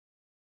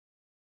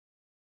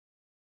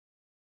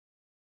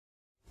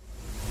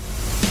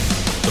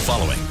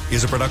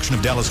is a production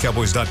of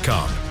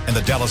DallasCowboys.com and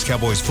the Dallas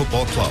Cowboys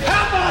Football Club.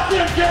 How about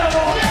them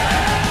Cowboys?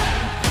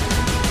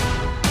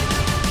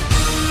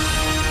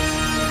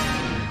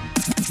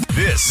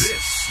 This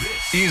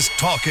is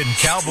Talkin'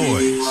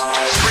 Cowboys.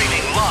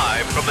 Streaming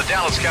live from the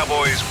Dallas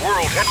Cowboys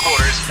World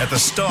Headquarters at the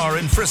Star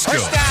in Frisco.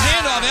 First down.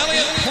 Handoff.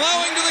 Elliott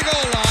plowing to the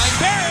goal line.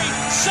 Buried.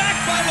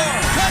 Sacked by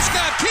Lawrence.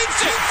 Prescott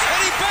keeps it,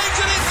 and he bangs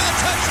it in for the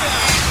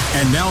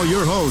touchdown. And now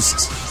your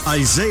hosts,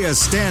 Isaiah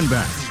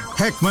Stanback,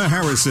 Heckma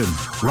Harrison,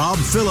 Rob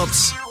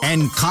Phillips,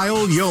 and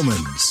Kyle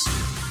Yeomans.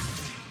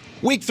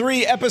 Week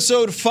 3,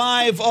 Episode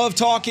 5 of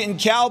Talkin'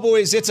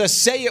 Cowboys. It's a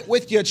Say It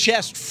With Your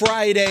Chest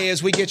Friday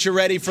as we get you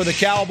ready for the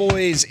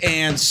Cowboys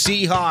and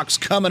Seahawks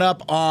coming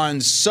up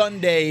on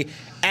Sunday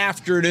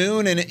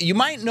afternoon. And you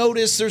might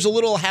notice there's a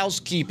little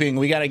housekeeping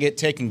we got to get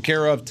taken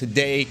care of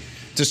today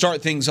to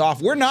start things off.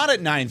 We're not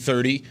at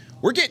 9:30.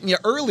 We're getting you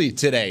early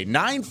today.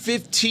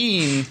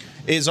 9:15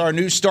 is our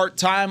new start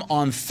time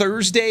on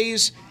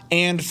Thursdays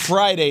and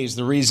Fridays.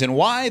 The reason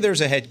why, there's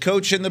a head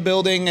coach in the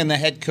building, and the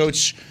head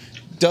coach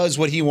does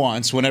what he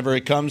wants whenever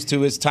it comes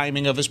to his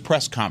timing of his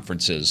press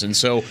conferences. And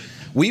so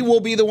we will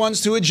be the ones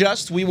to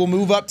adjust. We will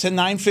move up to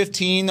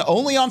 9:15.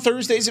 Only on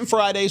Thursdays and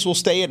Fridays. We'll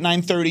stay at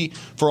 9:30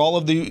 for all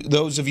of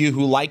those of you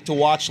who like to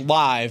watch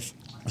live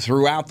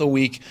throughout the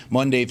week.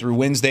 Monday through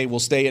Wednesday, we'll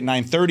stay at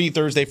 9:30.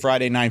 Thursday,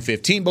 Friday,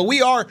 9:15. But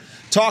we are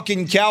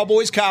Talking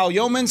Cowboys. Kyle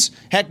Yeomans,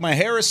 Heckma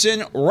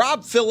Harrison,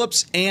 Rob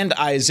Phillips, and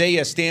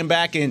Isaiah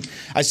Stanback. And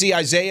I see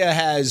Isaiah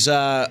has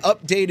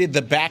updated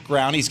the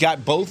background. He's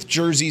got both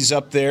jerseys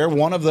up there.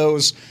 One of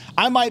those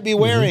I might be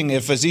wearing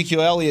if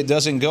Ezekiel Elliott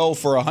doesn't go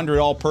for 100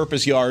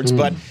 all-purpose yards.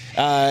 But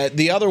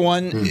the other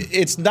one,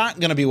 it's not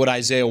going to be what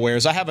Isaiah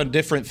wears. I have a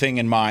different thing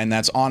in mind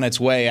that's on its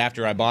way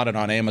after I bought it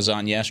on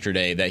Amazon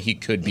yesterday that he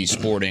could be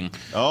sporting.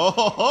 You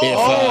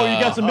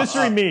got some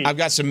mystery meat. I've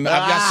got some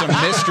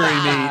mystery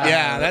meat.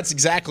 Yeah, that's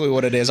exactly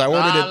what it is. I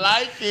ordered it. I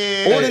like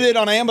it. Ordered it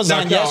on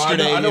Amazon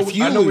yesterday. If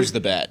you lose the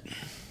bet.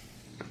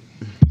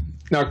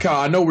 Now,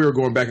 Kyle, I know we were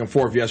going back and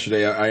forth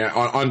yesterday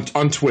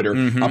on Twitter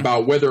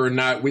about whether or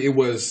not it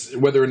was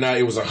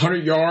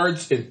 100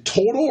 yards in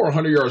total or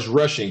 100 yards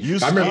rushing. You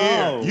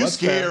scared? You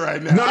scared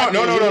right now?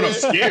 No,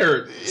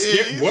 scared.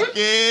 Scared? What?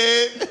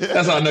 Scared.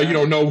 That's how I know you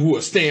don't know who a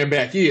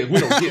Stanback is.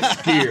 We don't get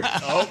scared.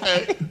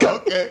 Okay.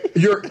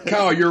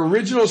 Kyle, your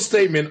original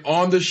statement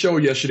on the show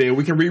yesterday,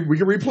 we can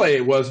replay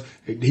it, was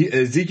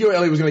Ezekiel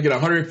Elliott was going to get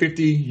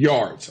 150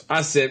 yards.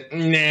 I said,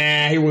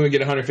 nah, he wasn't going to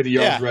get 150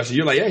 yards rushing.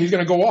 You're like, yeah, he's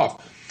going to go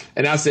off.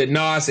 And I said,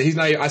 no, he's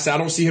not. I said, I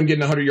don't see him getting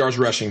 100 yards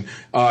rushing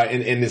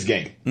in this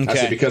game. Okay. I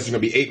said, because there's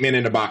going to be 8 men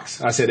in the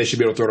box. I said they should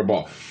be able to throw the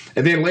ball.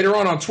 And then later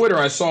on Twitter,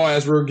 I saw,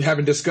 as we're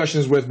having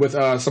discussions with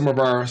some of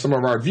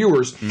our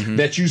viewers,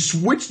 that you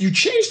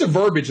changed the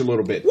verbiage a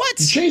little bit. What?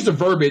 You changed the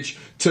verbiage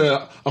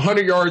to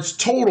 100 yards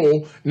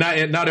total, not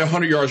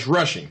 100 yards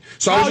rushing.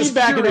 So I was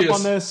just curious. Up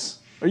on this?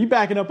 Are you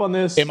backing up on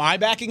this? Am I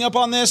backing up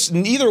on this?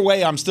 Either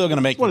way, I'm still going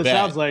to make the bet.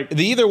 That's what it sounds like.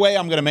 Either way,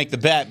 I'm going to make the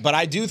bet. But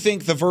I do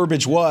think the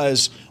verbiage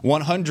was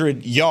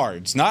 100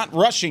 yards, not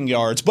rushing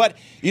yards. But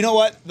you know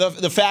what?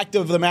 The fact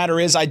of the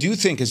matter is, I do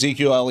think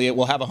Ezekiel Elliott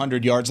will have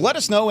 100 yards. Let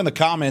us know in the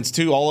comments,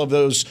 too, all of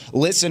those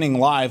listening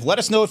live. Let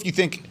us know if you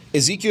think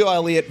Ezekiel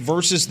Elliott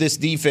versus this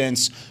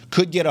defense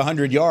could get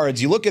 100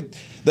 yards. You look at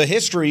the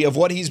history of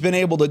what he's been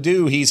able to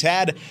do. He's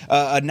had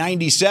a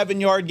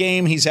 97-yard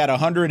game. He's had a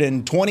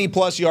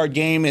 120-plus yard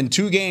game. In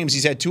 2 games,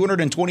 he's had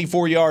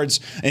 224 yards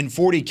and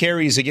 40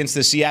 carries against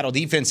the Seattle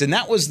defense. And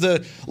that was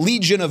the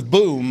Legion of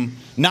Boom,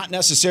 not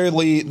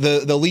necessarily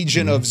the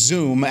Legion of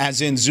Zoom,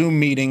 as in Zoom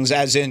meetings,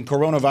 as in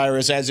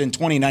coronavirus, as in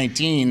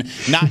 2019,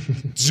 not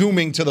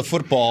zooming to the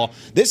football.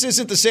 This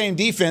isn't the same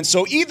defense.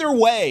 So either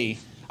way,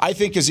 I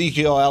think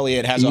Ezekiel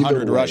Elliott has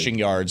 100 rushing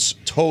yards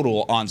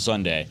total on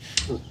Sunday.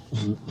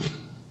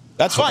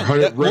 That's fine.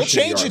 We'll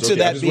change it to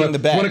that being the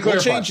bet. We'll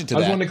change it to that.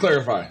 I just wanted to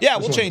clarify. Yeah,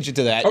 we'll change it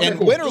to that. Okay, and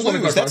cool. Win or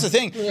lose, that's the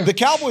thing. Yeah. The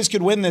Cowboys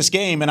could win this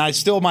game, and I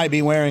still might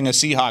be wearing a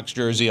Seahawks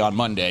jersey on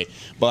Monday,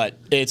 but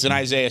it's an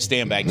Isaiah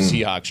Stanback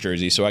Seahawks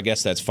jersey, so I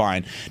guess that's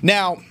fine.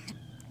 Now,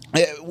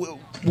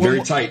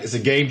 very tight. It's a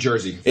game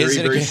jersey.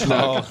 Very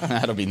snug. Oh,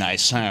 that'll be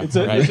nice.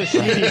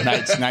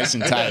 It's nice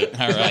and tight.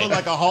 All right.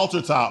 Like a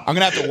halter top. I'm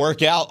going to have to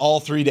work out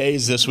all 3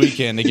 days this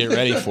weekend to get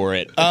ready for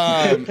it.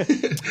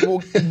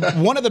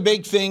 One of the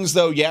big things,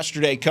 though,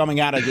 yesterday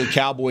coming out of the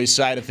Cowboys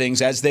side of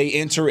things as they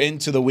enter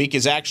into the week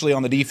is actually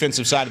on the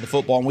defensive side of the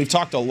football. And we've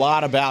talked a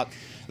lot about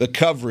the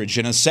coverage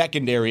in a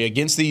secondary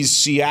against these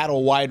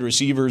Seattle wide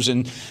receivers.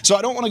 And so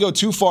I don't want to go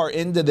too far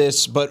into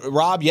this, but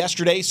Rob,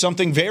 yesterday,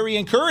 something very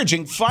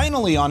encouraging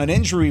finally on an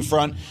injury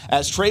front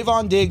as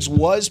Trayvon Diggs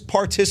was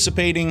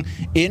participating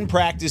in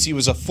practice. He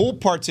was a full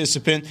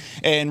participant,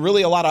 and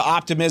really a lot of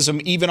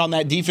optimism even on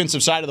that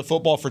defensive side of the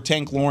football for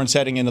Tank Lawrence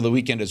heading into the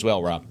weekend as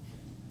well, Rob.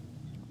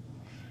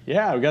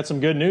 Yeah, we got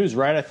some good news,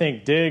 right? I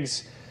think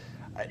Diggs,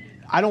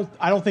 I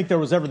don't think there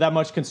was ever that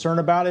much concern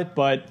about it,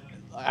 but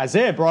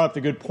Isaiah brought up the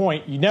good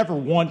point. You never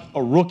want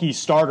a rookie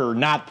starter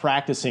not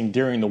practicing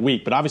during the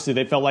week, but obviously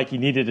they felt like he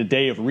needed a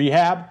day of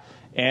rehab,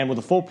 And with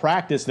a full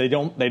practice, they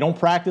don't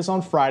practice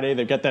on Friday.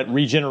 They've got that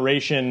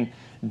regeneration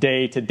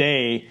day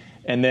today,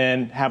 and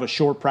then have a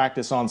short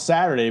practice on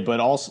Saturday. But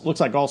looks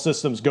like all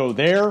systems go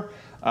there.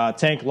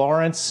 Tank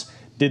Lawrence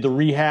did the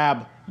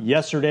rehab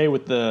yesterday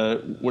with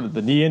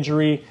the knee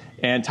injury.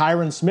 And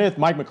Tyron Smith,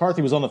 Mike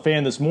McCarthy was on the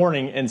fan this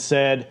morning and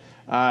said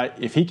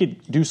if he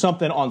could do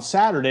something on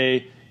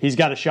Saturday, he's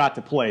got a shot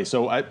to play.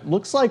 So it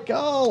looks like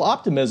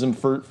optimism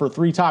for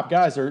three top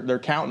guys they're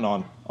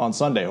counting on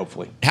Sunday,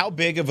 hopefully. How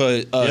big of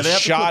a they have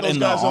shot to put those in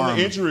the guys arm? on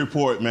the injury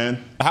report,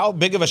 man. How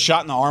big of a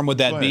shot in the arm would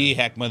that be,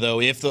 Heckma,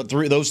 though, if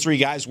those three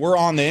guys were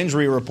on the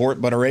injury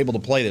report but are able to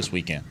play this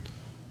weekend?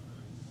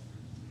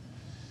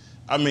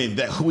 I mean,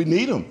 we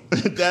need them.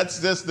 That's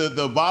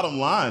the bottom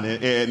line.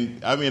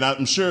 And, I mean,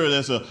 I'm sure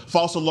there's a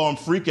false alarm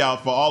freak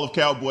out for all of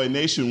Cowboy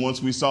Nation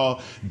once we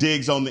saw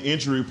Diggs on the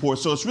injury report.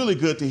 So it's really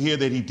good to hear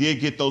that he did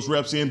get those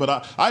reps in.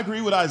 But I agree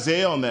with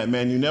Isaiah on that,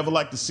 man. You never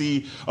like to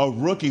see a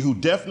rookie who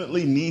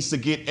definitely needs to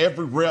get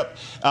every rep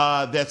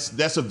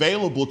that's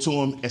available to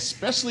him,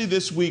 especially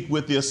this week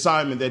with the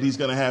assignment that he's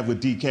going to have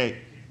with DK.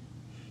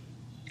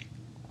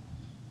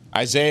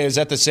 Isaiah, is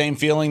that the same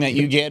feeling that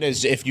you get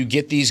as if you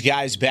get these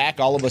guys back,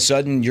 all of a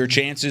sudden your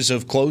chances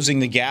of closing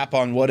the gap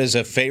on what is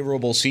a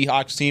favorable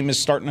Seahawks team is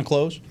starting to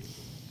close?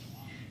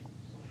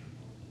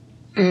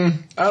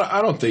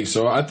 I don't think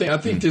so. I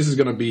think this is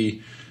going to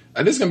be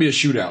a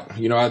shootout.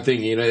 I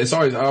think it's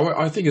always.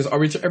 I think it's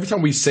every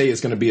time we say it's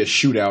going to be a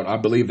shootout, I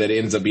believe that it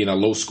ends up being a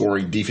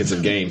low-scoring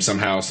defensive game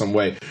somehow, some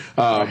way.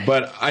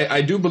 But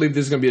I do believe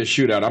this is going to be a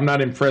shootout. I'm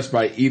not impressed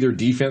by either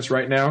defense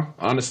right now.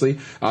 Honestly,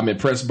 I'm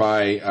impressed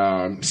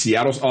by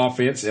Seattle's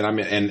offense,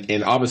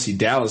 and obviously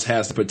Dallas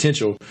has the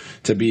potential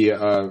to be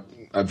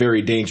a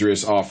very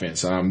dangerous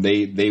offense.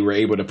 They were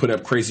able to put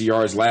up crazy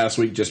yards last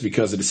week just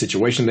because of the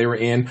situation they were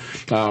in.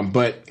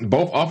 But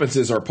both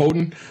offenses are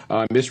potent.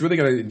 It's really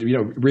going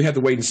to, we have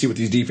to wait and see what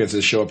these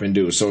defenses show up and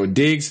do. So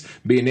Diggs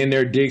being in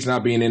there, Diggs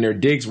not being in there.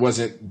 Diggs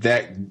wasn't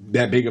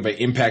that big of an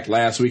impact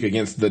last week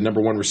against the number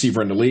one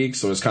receiver in the league.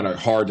 So it's kind of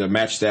hard to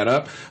match that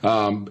up.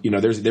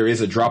 There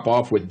is a drop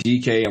off with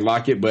DK and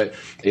Lockett, but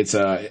it's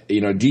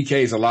DK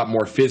is a lot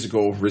more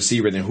physical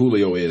receiver than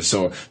Julio is.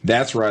 So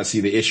that's where I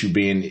see the issue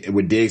being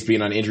with Diggs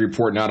being on injury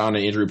report, not on the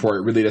injury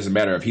report. It really doesn't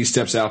matter. If he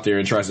steps out there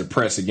and tries to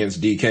press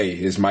against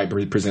DK, this might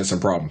present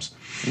some problems.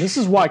 And this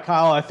is why,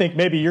 Kyle, I think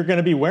maybe you're going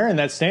to be wearing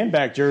that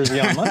standback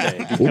jersey on Monday.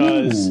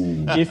 Because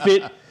if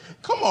it...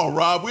 Come on,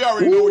 Rob. We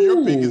already know where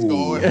your pick is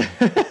going.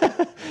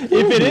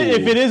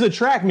 If it is a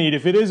track meet,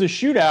 if it is a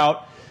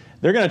shootout,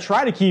 they're going to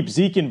try to keep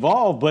Zeke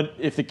involved. But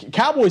if the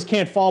Cowboys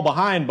can't fall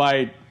behind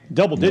by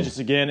double digits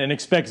again and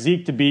expect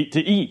Zeke to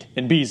eat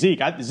and be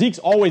Zeke, Zeke's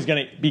always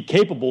going to be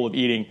capable of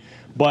eating.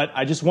 But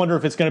I just wonder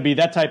if it's going to be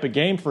that type of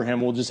game for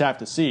him. We'll just have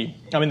to see.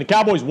 I mean, the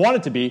Cowboys want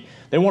it to be.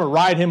 They want to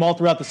ride him all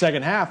throughout the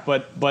second half,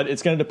 but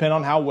it's going to depend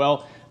on how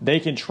well they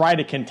can try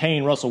to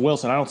contain Russell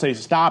Wilson. I don't say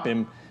stop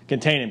him,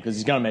 contain him, because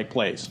he's going to make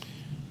plays.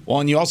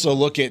 Well, and you also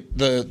look at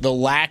the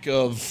lack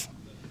of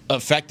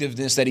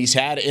effectiveness that he's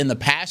had in the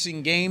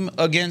passing game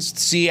against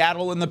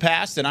Seattle in the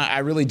past, and I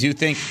really do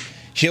think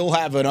he'll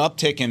have an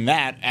uptick in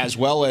that as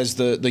well as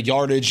the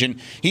yardage. And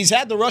he's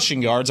had the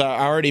rushing yards.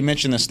 I already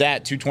mentioned the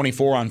stat,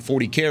 224 on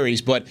 40 carries,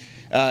 but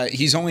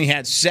he's only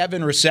had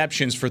 7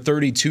 receptions for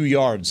 32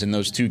 yards in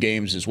those 2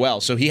 games as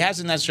well. So he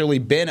hasn't necessarily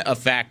been a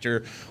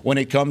factor when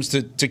it comes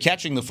to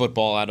catching the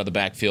football out of the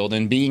backfield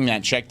and being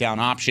that check down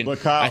option. But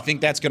Kyle, I think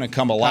that's going to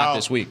come a lot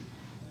this week.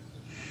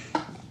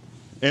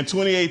 In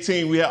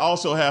 2018, we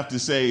also have to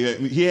say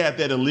he had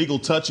that illegal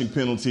touching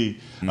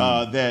penalty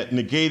that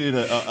negated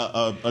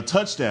a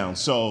touchdown.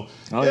 So,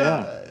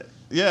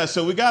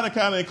 so we got to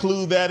kind of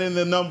include that in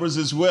the numbers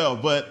as well.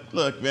 But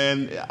look,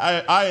 man,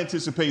 I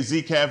anticipate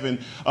Zeke having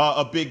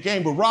a big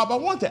game. But Rob, I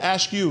want to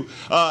ask you,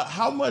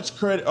 how much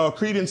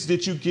credence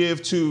did you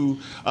give to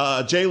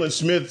Jalen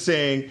Smith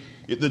saying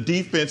the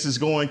defense is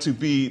going to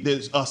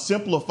be a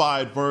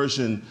simplified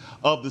version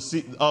of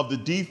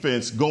the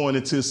defense going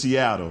into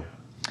Seattle?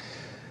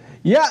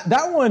 Yeah,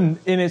 that one,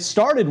 and it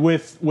started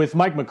with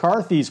Mike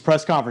McCarthy's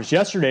press conference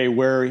yesterday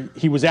where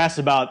he was asked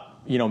about,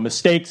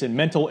 mistakes and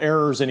mental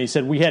errors, and he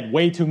said we had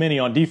way too many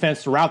on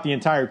defense throughout the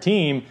entire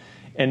team,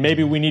 and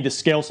maybe we need to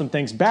scale some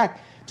things back.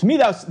 To me,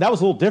 that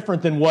was a little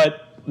different than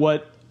what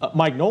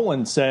Mike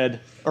Nolan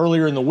said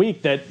earlier in the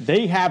week, that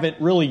they haven't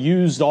really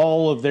used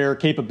all of their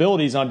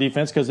capabilities on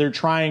defense because they're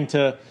trying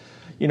to,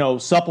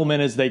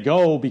 supplement as they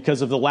go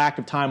because of the lack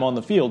of time on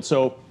the field.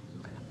 So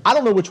I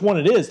don't know which one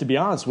it is, to be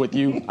honest with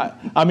you.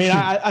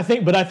 I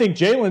think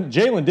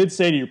Jalen did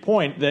say, to your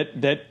point,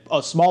 that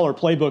a smaller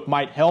playbook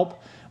might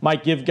help,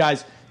 might give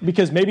guys,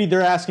 because maybe they're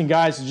asking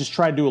guys to just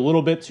try to do a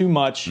little bit too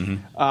much.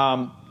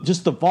 Mm-hmm.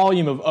 Just the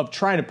volume of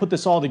trying to put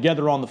this all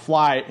together on the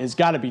fly has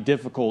got to be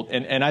difficult.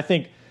 And I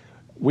think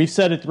we've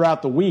said it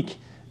throughout the week,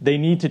 they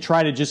need to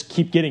try to just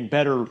keep getting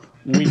better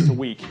week to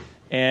week.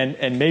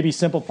 And maybe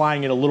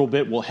simplifying it a little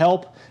bit will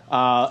help.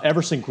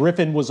 Everson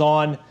Griffin was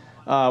on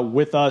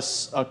with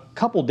us a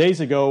couple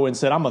days ago and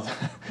said, I'm a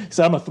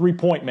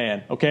 3-point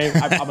man. Okay,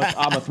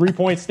 I'm a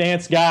 3-point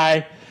stance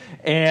guy,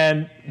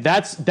 And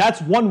that's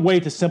one way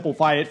to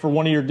simplify it for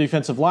one of your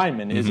defensive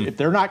linemen is if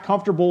they're not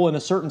comfortable in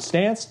a certain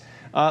stance,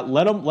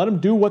 let them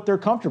do what they're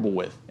comfortable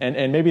with.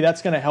 And maybe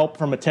that's going to help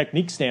from a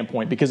technique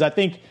standpoint, because I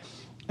think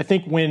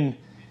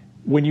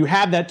when you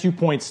have that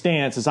 2-point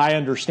stance, as I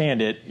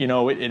understand it,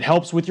 it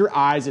helps with your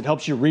eyes. It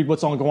helps you read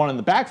what's going on in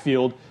the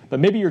backfield. But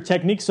maybe your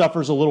technique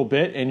suffers a little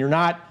bit, and you're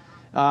not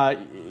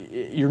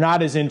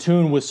as in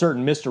tune with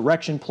certain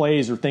misdirection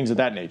plays or things of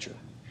that nature.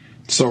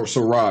 So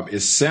Rob,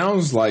 it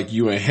sounds like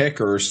you and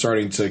Hecker are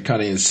starting to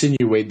kind of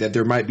insinuate that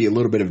there might be a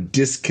little bit of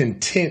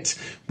discontent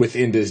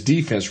within this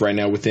defense right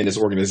now, within this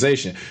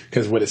organization.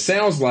 Because what it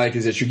sounds like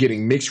is that you're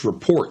getting mixed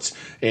reports.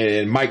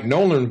 And Mike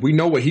Nolan, we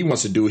know what he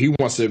wants to do. He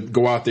wants to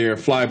go out there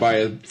and fly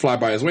by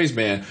his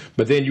waistband.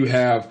 But then you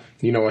have,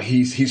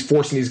 he's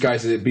forcing these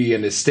guys to be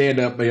in this stand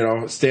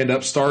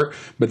up start.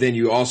 But then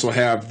you also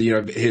have,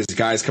 his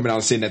guys coming out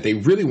and saying that they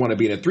really want to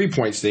be in a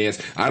 3-point stance.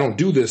 I don't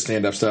do this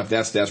stand up stuff.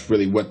 That's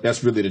really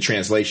the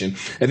translation.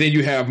 And then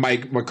you have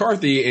Mike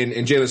McCarthy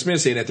and Jalen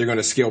Smith saying that they're going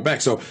to scale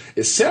back. So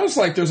it sounds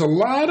like there's a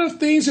lot of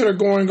things that are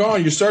going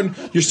on. You're starting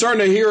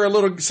to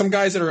hear some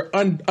guys that are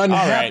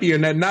unhappy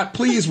and not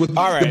pleased with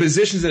the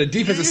positions and the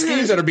defensive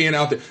schemes that are being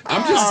out there.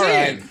 I'm just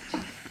saying.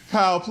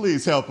 Kyle,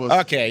 please help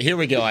us. Okay, here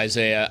we go,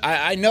 Isaiah.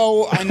 I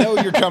know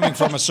you're coming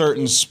from a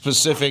certain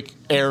specific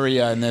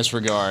area in this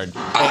regard,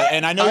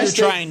 and I know you're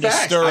trying to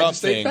stir up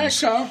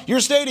things. You're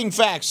stating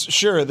facts.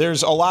 Sure,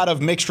 there's a lot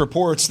of mixed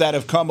reports that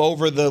have come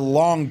over the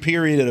long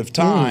period of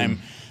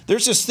time.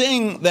 There's this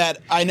thing that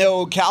I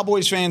know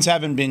Cowboys fans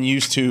haven't been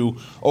used to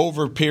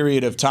over a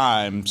period of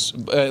times,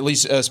 at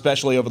least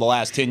especially over the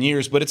last 10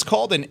 years, but it's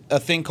called a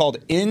thing called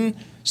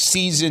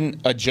in-season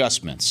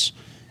adjustments.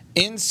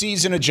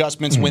 In-season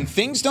adjustments, when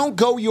things don't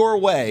go your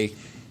way,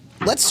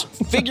 let's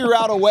figure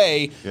out a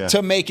way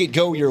to make it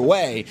go your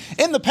way.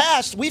 In the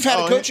past, we've had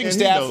a coaching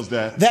staff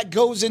that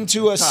goes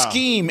into a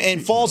scheme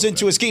and falls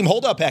into a scheme.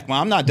 Hold up, Heckma.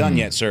 I'm not done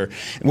yet, sir.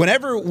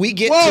 Whenever we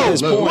get to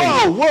this point.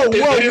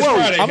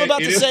 I'm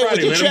about to say it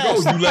with your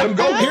chest. You let him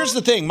go. Here's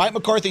the thing. Mike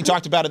McCarthy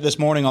talked about it this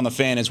morning on The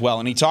Fan as well,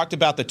 and he talked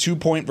about the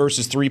 2-point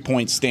versus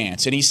 3-point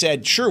stance. And he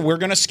said, sure, we're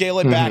going to scale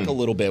it back a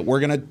little bit.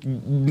 We're going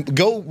to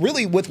go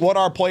really with what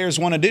our players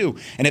want to do.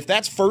 And if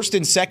that's first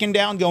and second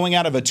down going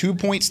out of a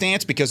 2-point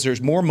stance because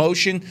there's more motion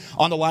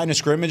on the line of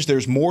scrimmage,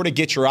 there's more to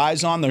get your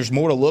eyes on, there's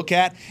more to look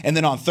at, and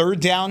then on third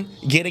down,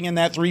 getting in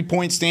that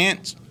 3-point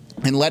stance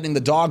and letting the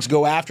dogs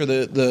go after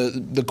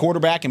the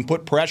quarterback and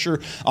put pressure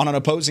on an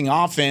opposing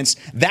offense,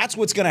 that's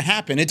what's going to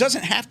happen. It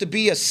doesn't have to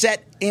be a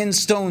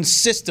set-in-stone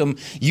system.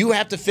 You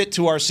have to fit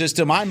to our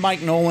system. I'm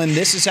Mike Nolan.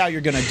 This is how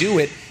you're going to do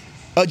it.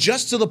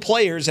 Adjust to the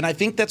players, and I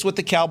think that's what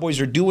the Cowboys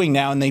are doing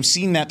now, and they've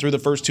seen that through the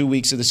first 2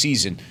 weeks of the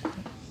season.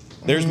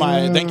 There's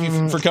my thank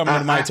you for coming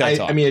to my TED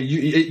Talk. I mean,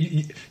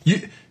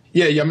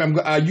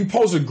 you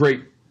pose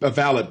a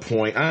valid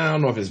point. I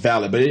don't know if it's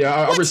valid, but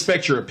I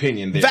respect your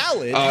opinion there.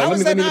 Valid? How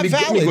is that not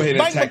valid? Let me go ahead and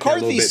Mike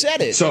McCarthy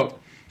said it. So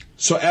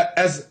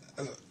as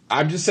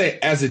I'm just saying,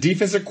 as a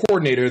defensive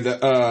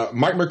coordinator,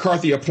 Mike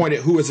McCarthy appointed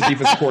who as a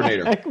defensive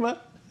coordinator?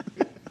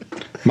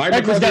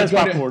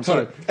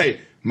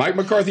 Mike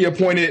McCarthy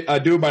appointed a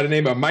dude by the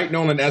name of Mike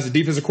Nolan as a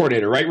defensive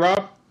coordinator, right,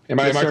 Rob? Am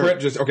I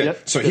correct? Okay.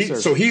 Yep.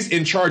 So he's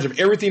in charge of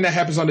everything that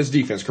happens on this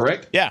defense,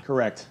 correct? Yeah.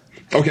 Correct.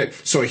 Okay,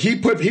 so he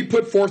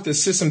put forth the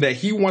system that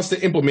he wants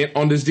to implement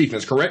on this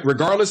defense, correct?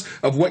 Regardless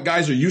of what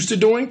guys are used to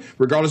doing,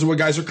 regardless of what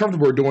guys are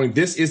comfortable doing,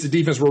 this is the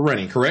defense we're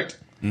running, correct?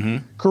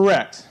 Mm-hmm.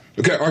 Correct.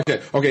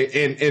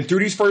 Okay. And through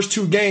these first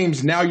 2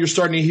 games, now you're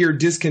starting to hear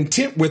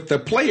discontent with the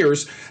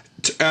players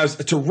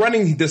to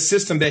running the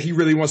system that he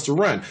really wants to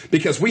run,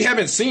 because we have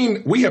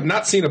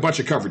not seen a bunch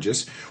of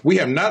coverages, we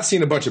have not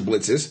seen a bunch of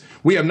blitzes,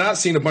 we have not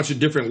seen a bunch of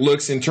different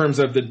looks in terms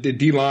of the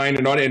D line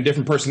and all that and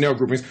different personnel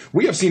groupings.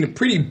 We have seen a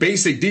pretty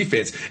basic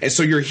defense, and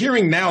so you're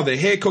hearing now the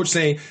head coach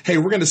saying, "Hey,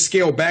 we're going to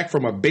scale back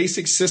from a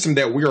basic system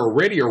that we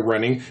already are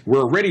running.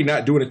 We're already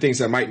not doing the things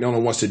that Mike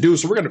Nolan wants to do,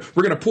 so we're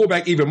going to pull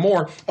back even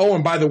more." Oh,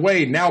 and by the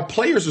way, now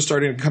players are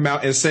starting to come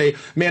out and say,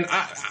 "Man,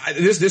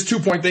 this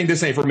 2-point thing,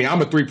 this ain't for me.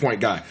 I'm a 3-point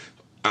guy."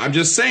 I'm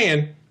just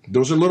saying,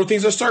 those are little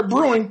things that start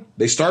brewing.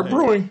 They start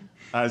brewing.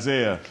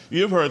 Isaiah,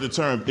 you've heard the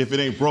term, if it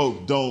ain't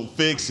broke, don't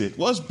fix it.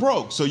 Well, it's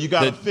broke, so you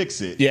got to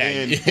fix it. Yeah.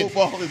 And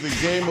football is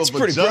a game of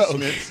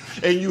adjustments,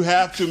 and you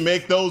have to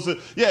make those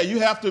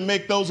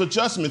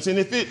adjustments. And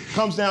if it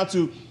comes down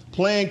to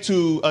playing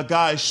to a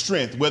guy's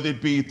strength, whether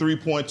it be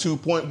 3-point,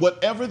 2-point,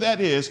 whatever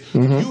that is,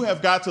 you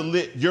have got to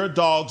let your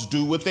dogs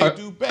do what they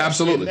do best.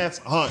 Absolutely. And that's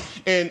hunt.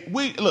 And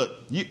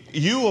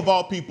you of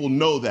all people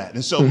know that.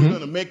 And so we're going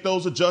to make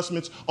those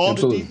adjustments on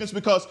the defense,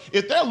 because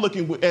if they're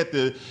looking at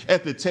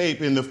the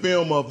tape and the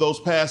film of those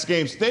past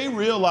games, they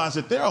realize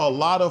that there are a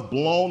lot of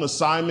blown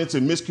assignments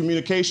and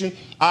miscommunication,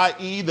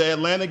 i.e. the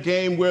Atlanta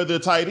game where the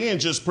tight end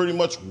just pretty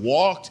much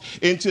walked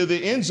into the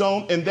end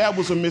zone, and that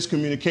was a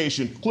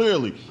miscommunication.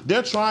 Clearly,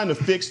 they're trying to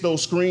fix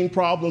those screen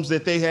problems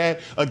that they had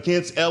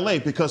against LA,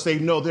 because they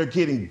know they're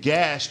getting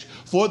gashed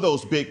for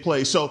those big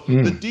plays. So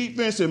the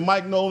defense and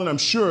Mike Nolan, I'm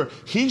sure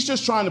he's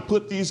just trying to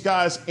put these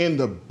guys in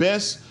the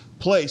best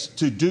place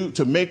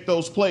to make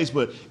those plays.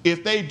 But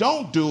if they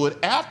don't do it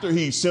after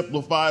he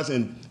simplifies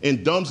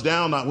and dumbs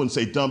down, I wouldn't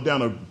say dumb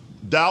down, or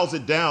dials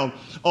it down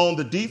on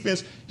the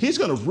defense, he's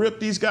going to rip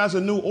these guys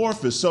a new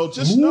orifice. So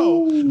just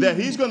know that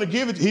he's going to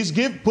give it. He's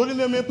putting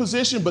them in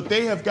position, but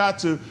they have got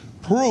to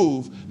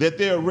prove that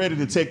they're ready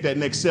to take that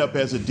next step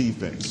as a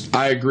defense.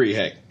 I agree,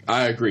 Hank.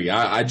 I agree.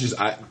 I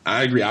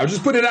agree. I was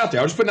just putting it out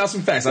there. I was just putting out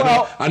some facts.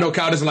 I know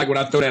Kyle doesn't like when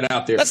I throw that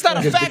out there. That's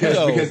not a fact,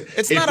 though.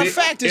 It's not a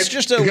fact. It's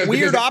just a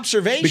weird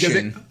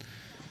observation.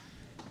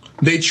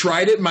 They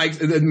tried it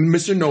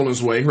Mr.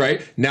 Nolan's way,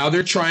 right? Now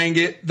they're trying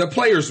it the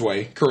player's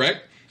way,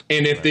 correct?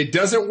 And if it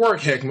doesn't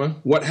work, Heckma,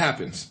 what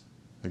happens?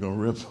 They're going to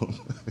rip them.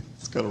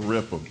 It's going to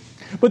rip them.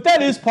 But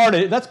that's part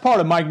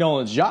of Mike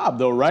Nolan's job,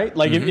 though, right?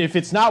 Like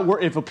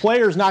if a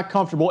player's not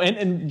comfortable,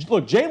 and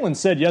look, Jalen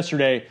said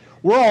yesterday,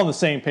 we're all on the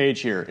same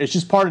page here. It's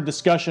just part of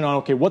discussion on,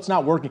 okay, what's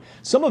not working.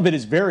 Some of it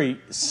is very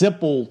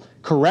simple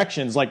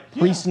corrections, like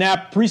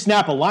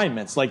pre-snap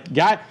alignments. Like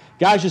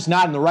guys just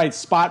not in the right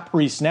spot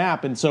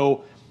pre-snap. And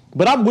so,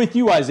 but I'm with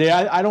you,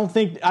 Isaiah. I don't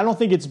think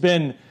it's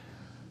been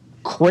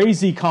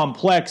crazy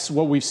complex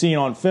what we've seen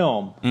on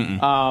film.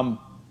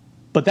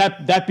 But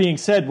that being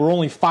said, we're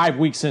only 5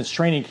 weeks since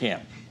training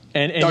camp.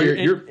 And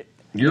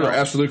you're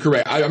absolutely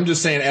correct. I'm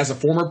just saying, as a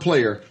former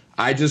player,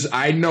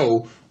 I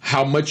know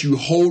how much you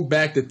hold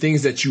back the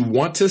things that you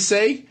want to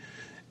say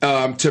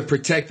to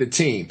protect the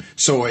team.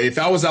 So if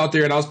I was out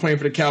there and I was playing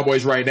for the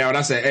Cowboys right now, and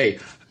I say, "Hey,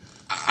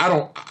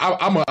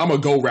 I'm a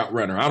go route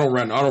runner. I don't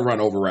run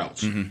over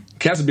routes."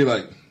 Cats would be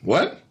like,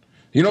 "What?"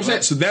 You know what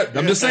I'm saying? So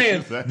I'm just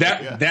saying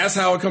that's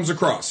how it comes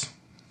across.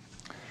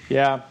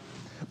 Yeah,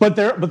 but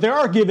there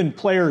are given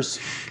players,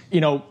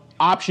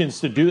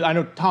 options to do. I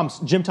know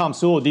Jim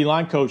Tomsula,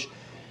 D-line coach,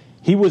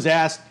 he was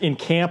asked in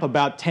camp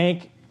about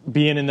Tank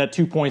being in that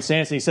 2-point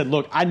stance, and he said,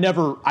 "Look, I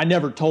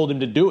never told him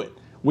to do it.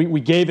 We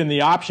gave him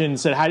the option and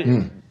said,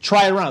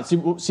 try it around,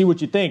 see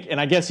what you think." And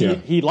I guess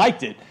he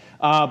liked it.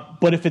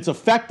 But if it's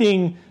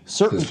affecting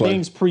certain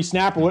things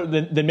pre-snap,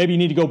 then maybe you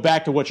need to go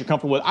back to what you're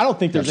comfortable with. I don't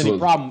think there's any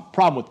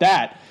problem with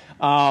that.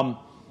 And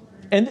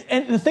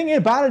the thing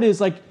about it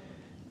is, like,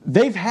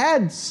 they've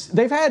had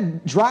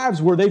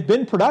drives where they've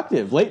been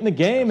productive late in the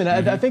game, and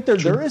I think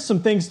there is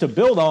some things to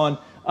build on.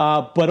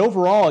 But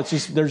overall,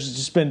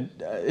 it's been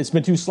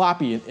too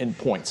sloppy in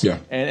points. Yeah,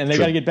 and they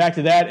got to get back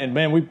to that. And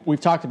man,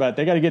 we've talked about it.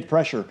 They got to get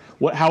pressure.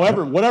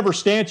 Whatever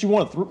stance you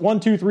want, 1,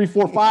 2, 3,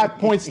 4, 5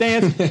 point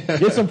stance,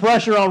 get some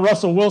pressure on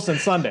Russell Wilson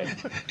Sunday.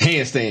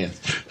 Handstands.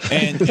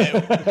 And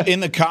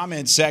in the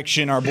comments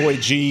section, our boy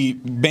G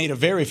made a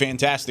very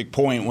fantastic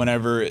point.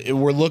 Whenever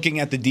we're looking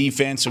at the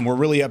defense and we're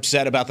really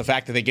upset about the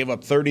fact that they gave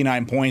up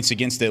 39 points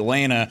against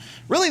Atlanta,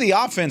 really the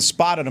offense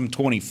spotted them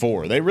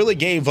 24. They really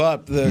gave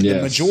up the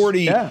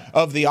majority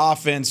of the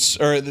offense,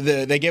 or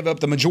they gave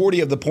up the majority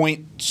of the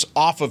points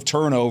off of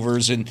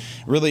turnovers, and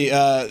really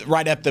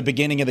right at the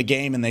beginning of the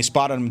game, and they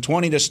spotted them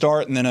 20 to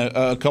start, and then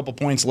a couple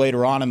points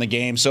later on in the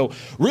game. So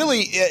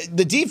really,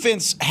 the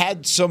defense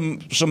had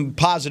some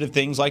positive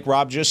things, like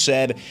Rob just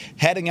said,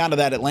 heading out of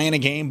that Atlanta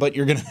game. But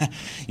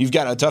you've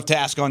got a tough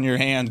task on your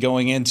hand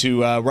going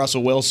into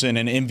Russell Wilson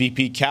and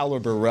MVP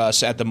caliber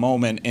Russ at the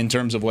moment in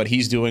terms of what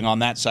he's doing on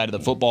that side of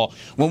the football.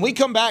 When we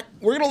come back,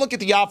 we're going to look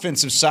at the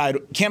offensive side.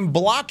 Can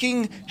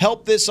blocking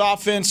help this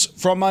offense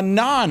from a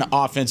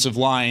non-offensive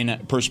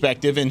line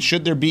perspective, and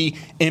should there be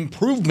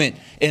improvement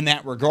in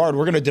that regard?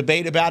 We're going to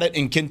debate about it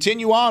and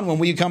continue on when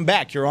we come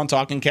back here on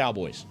Talking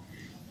Cowboys.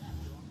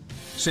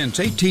 Since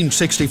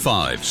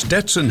 1865,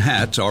 Stetson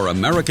hats are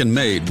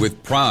American-made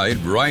with pride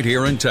right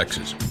here in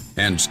Texas.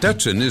 And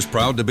Stetson is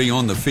proud to be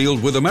on the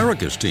field with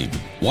America's team.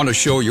 Want to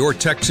show your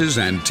Texas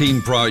and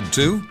team pride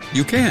too?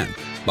 You can.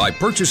 By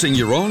purchasing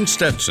your own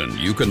Stetson,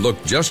 you can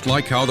look just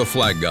like how the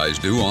flag guys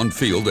do on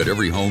field at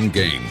every home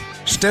game.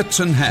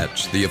 Stetson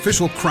hats, the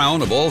official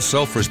crown of all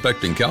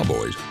self-respecting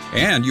Cowboys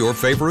and your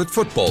favorite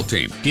football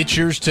team. Get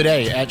yours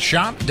today at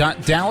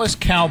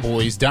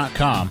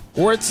shop.dallascowboys.com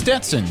or at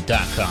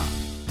stetson.com.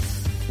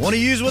 Want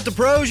to use what the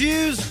pros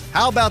use?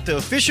 How about the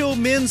official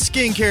men's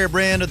skincare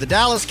brand of the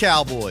Dallas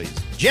Cowboys,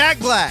 Jack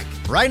Black?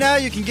 Right now,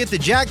 you can get the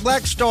Jack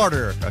Black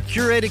Starter, a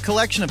curated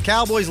collection of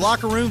Cowboys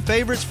locker room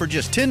favorites for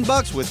just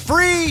 $10 with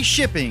free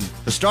shipping.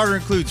 The starter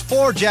includes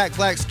 4 Jack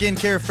Black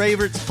skincare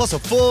favorites, plus a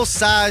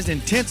full-sized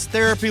intense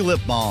therapy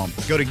lip balm.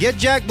 Go to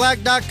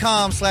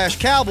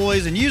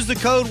getjackblack.com/Cowboys and use the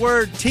code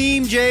word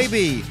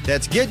TEAMJB.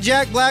 That's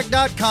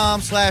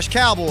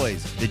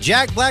getjackblack.com/Cowboys. The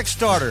Jack Black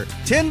Starter,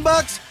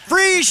 $10,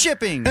 free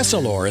shipping.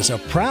 Essilor is a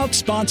proud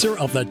sponsor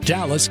of the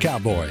Dallas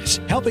Cowboys,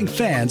 helping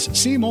fans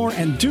see more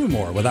and do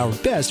more with our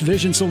best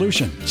vision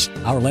solutions.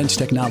 Our lens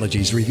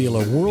technologies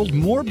reveal a world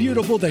more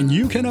beautiful than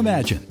you can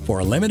imagine. For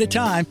a limited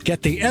time,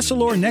 get the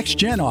Essilor Next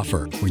Gen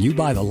offer. When you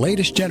buy the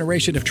latest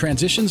generation of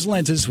Transitions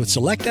lenses with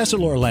select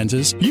Essilor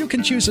lenses, you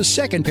can choose a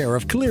second pair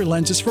of clear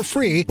lenses for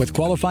free with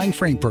qualifying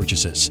frame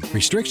purchases.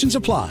 Restrictions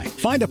apply.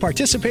 Find a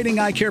participating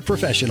eye care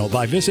professional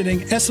by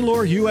visiting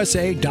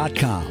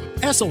EssilorUSA.com.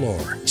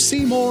 Essilor.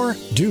 See more,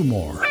 do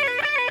more.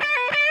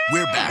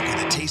 We're back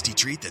with a tasty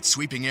treat that's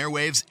sweeping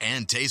airwaves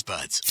and taste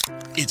buds.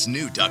 It's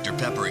new Dr.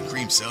 Pepper and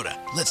Cream Soda.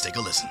 Let's take a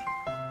listen.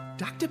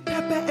 Dr.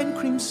 Pepper and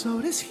Cream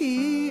Soda's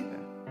here.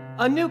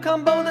 A new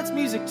combo that's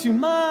music to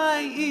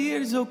my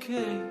ears,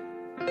 okay.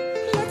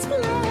 Let's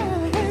play.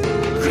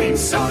 Cream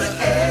Soda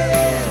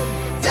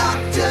and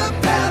Dr.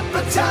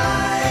 Pepper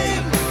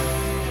time.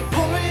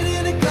 Pour it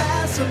in a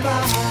glass of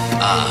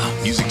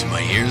ice. Music to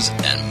my ears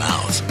and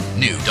mouth.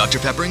 New Dr.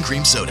 Pepper and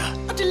Cream Soda.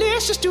 A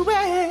delicious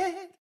duet.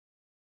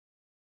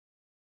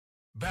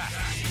 Back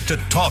to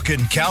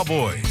Talking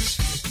Cowboys.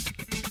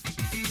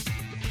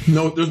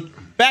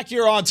 Back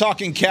here on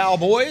Talking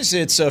Cowboys,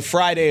 it's a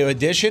Friday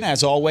edition.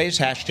 As always,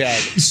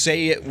 hashtag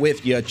Say It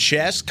With Your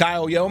Chest.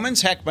 Kyle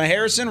Yeomans, Heckma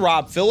Harrison,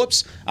 Rob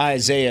Phillips,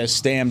 Isaiah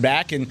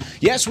Stanback. And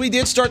yes, we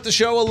did start the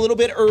show a little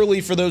bit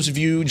early for those of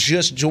you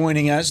just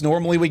joining us.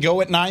 Normally we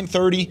go at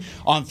 9:30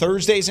 on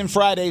Thursdays and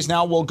Fridays.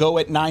 Now we'll go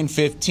at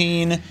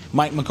 9:15.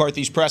 Mike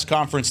McCarthy's press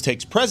conference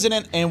takes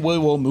precedent, and we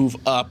will move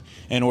up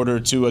in order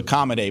to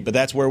accommodate. But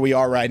that's where we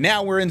are right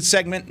now. We're in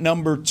segment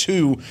number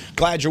 2.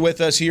 Glad you're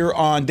with us here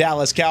on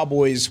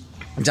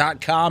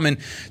DallasCowboys.com. And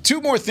two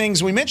more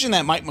things. We mentioned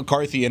that Mike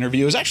McCarthy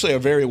interview. It was actually a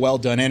very well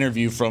done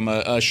interview from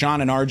Sean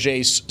and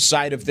RJ's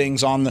side of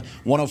things on the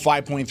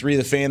 105.3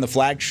 The Fan, the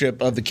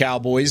flagship of the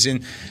Cowboys.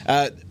 And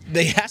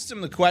they asked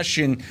him the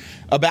question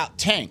about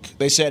Tank.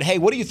 They said, hey,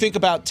 what do you think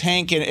about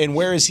Tank and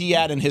where is he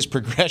at in his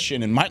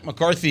progression? And Mike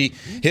McCarthy,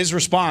 his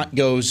response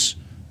goes,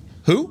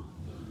 who?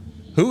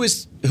 Who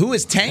is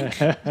Tank?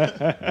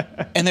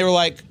 And they were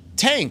like,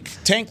 Tank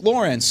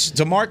Lawrence,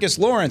 DeMarcus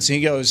Lawrence. And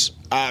he goes,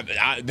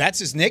 that's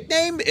his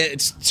nickname?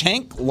 It's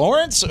Tank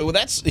Lawrence?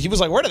 He was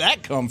like, where did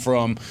that come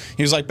from?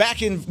 He was like,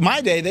 back in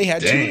my day, they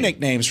had two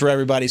nicknames for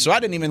everybody, so I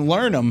didn't even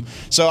learn them.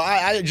 So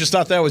I just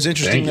thought that was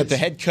interesting that the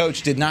head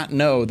coach did not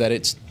know that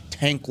it's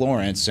Tank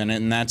Lawrence,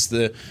 and that's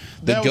the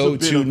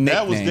go-to nickname.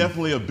 That was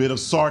definitely a bit of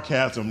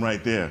sarcasm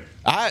right there.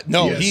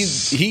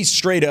 He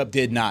straight up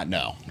did not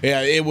know.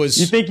 Yeah, it was.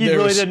 You think he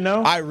really didn't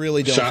know? I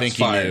really don't think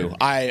he knew.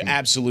 I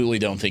absolutely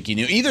don't think he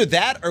knew. Either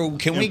that, or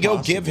can we go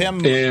give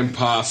him?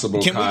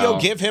 Impossible. Can we go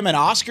give him an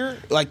Oscar?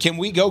 Like, can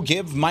we go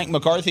give Mike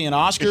McCarthy an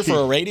Oscar for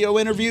a radio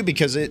interview?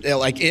 Because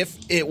if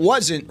it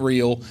wasn't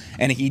real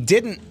and he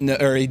didn't,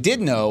 or he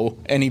did know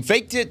and he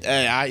faked it,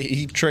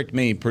 he tricked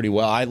me pretty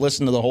well. I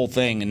listened to the whole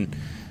thing and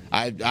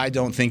I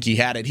don't think he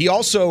had it. He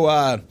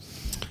also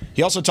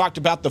talked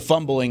about the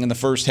fumbling in the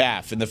first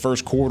half, in the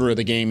first quarter of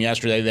the game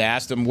yesterday. They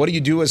asked him, what do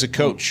you do as a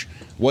coach?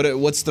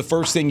 What's the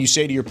first thing you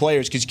say to your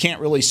players? Because you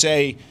can't really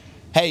say,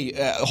 hey,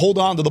 hold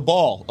on to the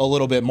ball a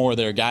little bit more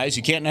there, guys.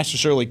 You can't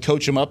necessarily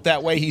coach them up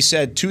that way. He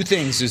said two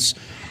things is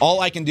all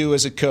I can do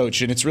as a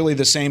coach, and it's really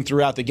the same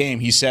throughout the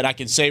game. He said, I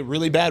can say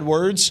really bad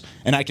words,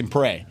 and I can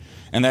pray.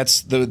 And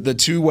that's the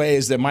two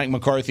ways that Mike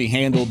McCarthy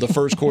handled the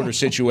first quarter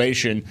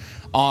situation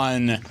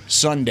on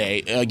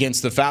Sunday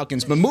against the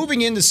Falcons. But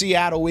moving into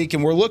Seattle week,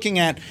 and we're looking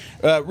at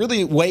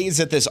really ways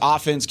that this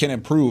offense can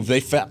improve.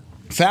 They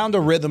found a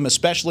rhythm,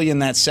 especially in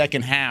that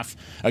second half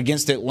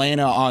against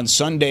Atlanta on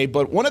Sunday.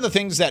 But one of the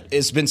things that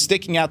has been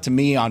sticking out to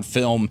me on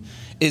film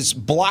is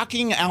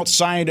blocking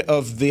outside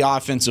of the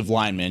offensive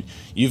linemen.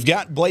 You've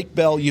got Blake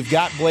Bell, you've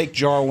got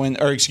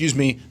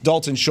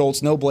Dalton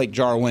Schultz, no Blake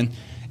Jarwin.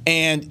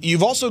 And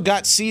you've also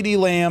got CeeDee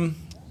Lamb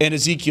and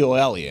Ezekiel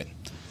Elliott.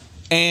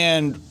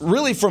 And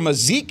really from a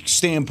Zeke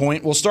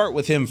standpoint, we'll start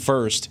with him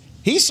first.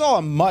 He saw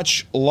a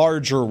much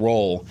larger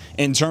role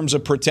in terms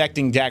of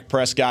protecting Dak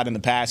Prescott in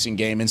the passing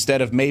game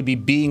instead of maybe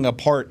being a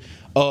part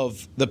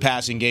of the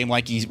passing game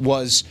like he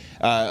was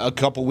a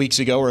couple weeks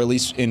ago, or at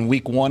least in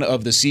week 1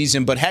 of the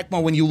season. But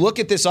Heckma, when you look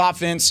at this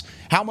offense,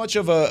 how much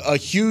of a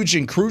huge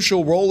and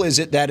crucial role is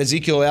it that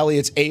Ezekiel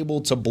Elliott's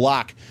able to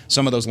block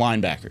some of those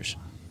linebackers?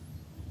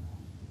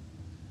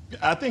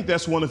 I think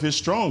that's one of his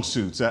strong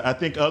suits. I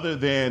think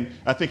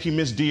he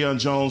missed Deion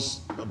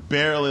Jones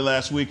barely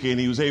last week, and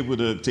he was able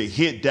to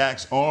hit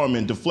Dak's arm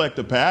and deflect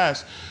the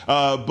pass.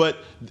 But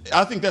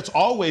I think that's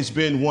always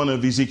been one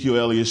of Ezekiel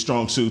Elliott's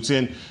strong suits.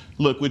 And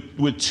look,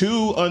 with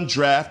two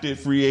undrafted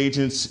free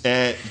agents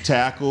at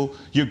tackle,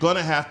 you're going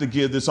to have to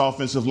give this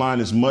offensive line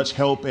as much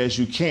help as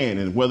you can.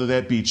 And whether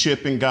that be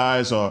chipping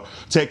guys or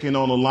taking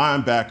on a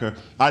linebacker,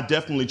 I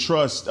definitely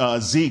trust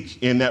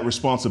Zeke in that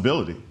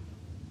responsibility.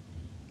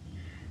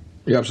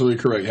 You're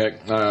absolutely correct,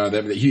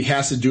 Heck. He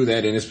has to do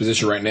that in his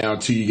position right now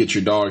until you get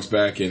your dogs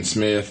back in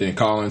Smith and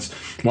Collins.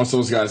 Once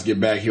those guys get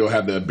back, he'll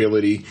have the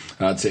ability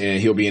and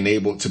he'll be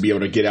enabled to be able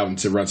to get out and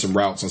to run some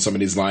routes on some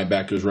of these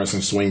linebackers, run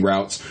some swing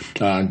routes,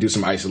 and do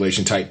some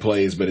isolation type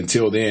plays. But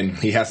until then,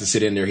 he has to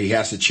sit in there. He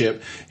has to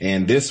chip.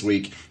 And this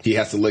week, he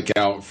has to look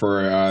out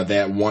for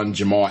that one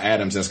Jamal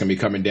Adams that's going to be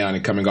coming down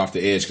and coming off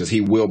the edge, because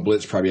he will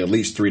blitz probably at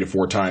least 3 to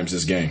 4 times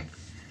this game.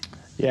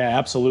 Yeah,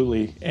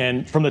 absolutely.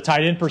 And from the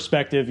tight end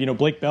perspective,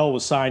 Blake Bell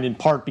was signed in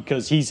part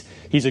because he's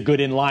a good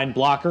inline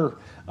blocker.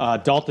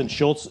 Dalton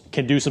Schultz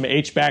can do some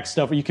H-back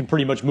stuff where you can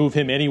pretty much move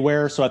him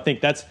anywhere. So I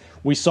think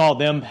we saw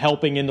them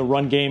helping in the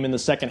run game in the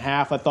second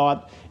half, I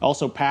thought.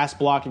 Also pass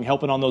blocking,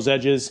 helping on those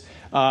edges.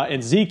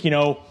 And Zeke,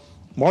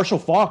 Marshall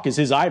Faulk is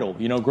his idol.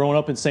 You know, growing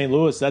up in St.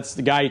 Louis, that's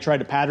the guy he tried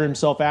to pattern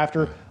himself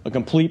after, a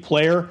complete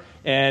player.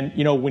 And,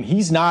 you know, when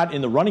he's not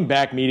in the running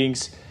back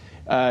meetings,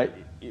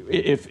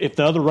 if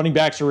the other running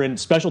backs are in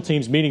special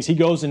teams meetings, he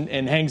goes and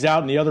hangs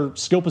out in the other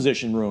skill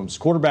position rooms,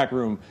 quarterback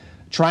room,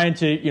 trying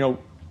to, you know,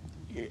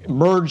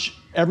 merge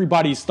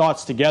everybody's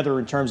thoughts together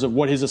in terms of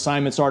what his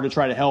assignments are to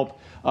try to help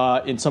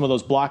in some of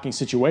those blocking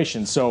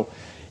situations. So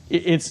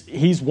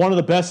he's one of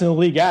the best in the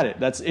league at it.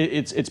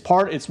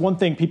 It's one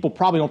thing people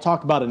probably don't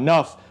talk about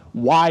enough,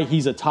 why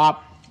he's a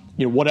top,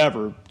 you know,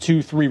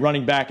 2-3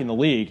 running back in the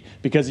league,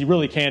 because he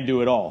really can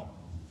do it all.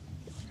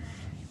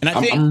 And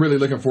I'm really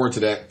looking forward to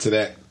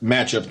that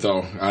matchup,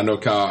 though. I know,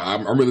 Kyle,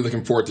 I'm really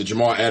looking forward to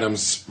Jamal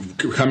Adams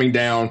coming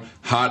down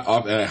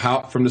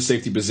hot from the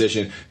safety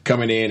position,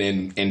 coming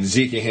in, and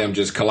Zeke and him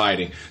just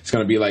colliding. It's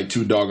going to be like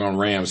two doggone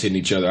Rams hitting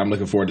each other. I'm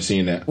looking forward to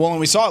seeing that. Well,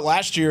 and we saw it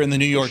last year in the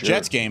New York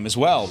Jets game as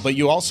well, but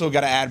you also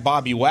got to add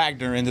Bobby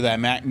Wagner into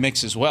that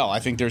mix as well. I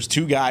think there's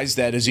two guys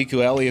that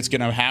Ezekiel Elliott's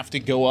going to have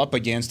to go up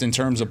against in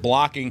terms of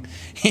blocking.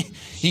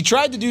 He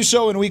tried to do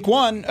so in week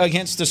 1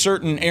 against a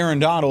certain Aaron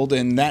Donald,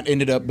 and that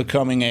ended up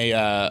becoming a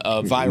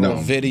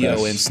viral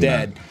video instead.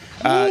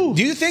 Do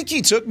you think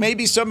he took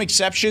maybe some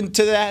exception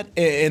to that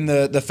in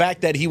the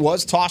fact that he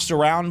was tossed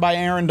around by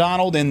Aaron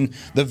Donald and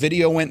the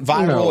video went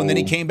viral and then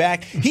he came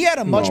back? He had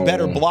a much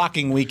better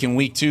blocking week in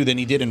week 2 than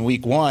he did in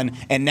week 1,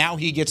 and now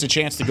he gets a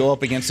chance to go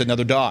up against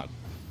another dog.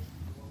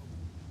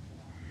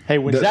 Hey,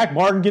 when Zach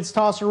Martin gets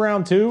tossed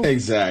around too,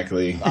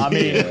 exactly. I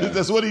mean,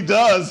 that's what he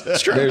does.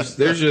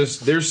 There's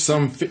just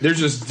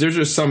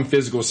some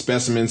physical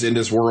specimens in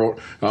this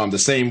world. The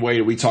same way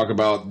that we talk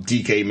about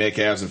DK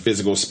Metcalf's a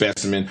physical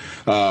specimen.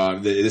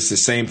 It's the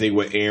same thing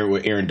with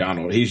Aaron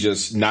Donald. He's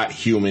just not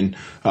human.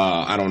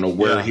 I don't know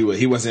where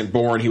he wasn't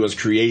born. He was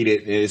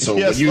created. And so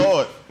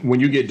when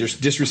you get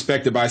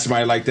disrespected by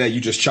somebody like that,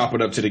 you just chop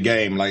it up to the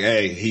game. Like,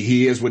 hey,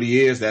 he is what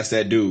he is. That's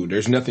that dude.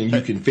 There's nothing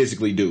you can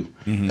physically do.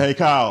 Mm-hmm. Hey,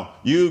 Kyle,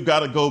 you've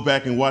got to go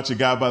back and watch a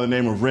guy by the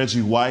name of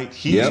Reggie White.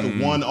 He's the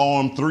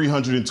one-armed,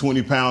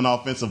 320-pound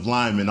offensive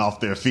lineman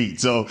off their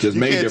feet. So you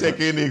can't take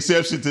any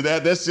exception to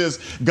that. That's just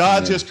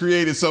God just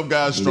created some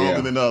guys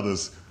stronger than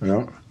others.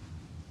 Yeah.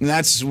 And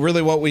that's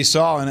really what we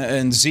saw,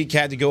 and Zeke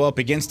had to go up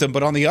against him.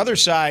 But on the other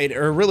side,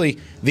 or really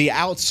the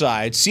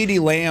outside, CeeDee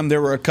Lamb,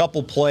 there were a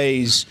couple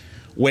plays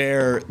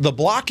where the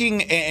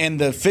blocking and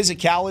the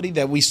physicality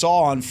that we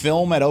saw on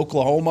film at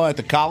Oklahoma at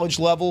the college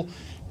level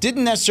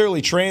didn't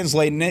necessarily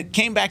translate, and it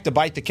came back to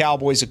bite the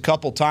Cowboys a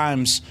couple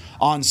times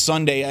on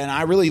Sunday. And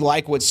I really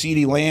like what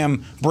CeeDee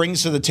Lamb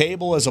brings to the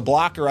table as a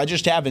blocker. I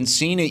just haven't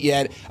seen it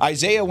yet.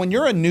 Isaiah, when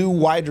you're a new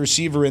wide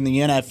receiver in the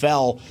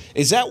NFL,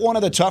 is that one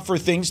of the tougher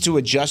things to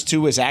adjust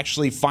to, is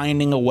actually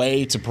finding a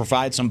way to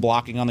provide some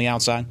blocking on the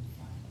outside?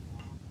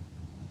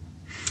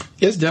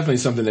 It's definitely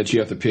something that you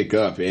have to pick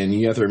up, and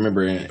you have to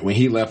remember when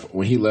he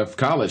left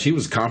college, he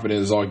was confident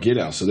as all get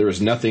out. So there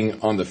was nothing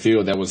on the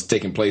field that was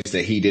taking place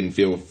that he didn't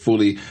feel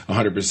fully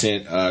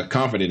 100%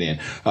 confident in.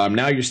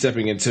 Now you're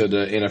stepping into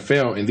the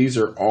NFL, and these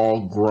are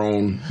all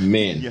grown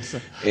men. Yes,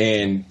 sir.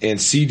 And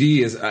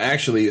CD is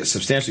actually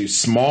substantially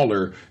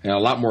smaller and a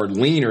lot more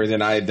leaner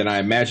than I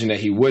imagined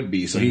that he would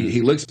be. So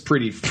he looks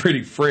pretty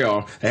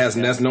frail. That's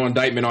no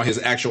indictment on his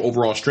actual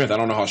overall strength. I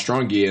don't know how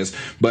strong he is,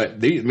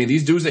 but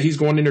these dudes that he's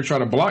going in there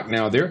trying to block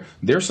now,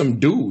 they're some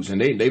dudes,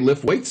 and they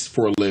lift weights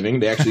for a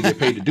living. They actually get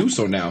paid to do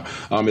so now.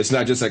 It's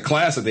not just a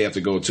class that they have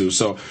to go to.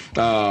 So,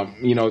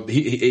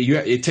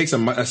 it takes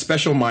a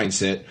special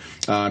mindset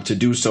to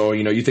do so.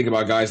 You know, you think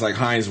about guys like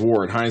Hines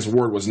Ward. Hines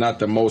Ward was not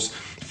the most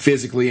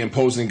physically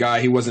imposing guy.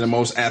 He wasn't the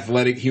most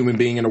athletic human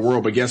being in the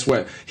world. But guess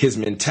what? His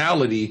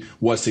mentality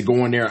was to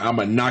go in there, I'm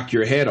gonna knock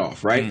your head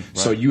off, right? Right.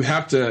 So you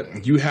have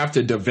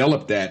to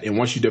develop that, and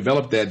once you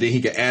develop that, then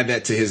he can add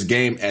that to his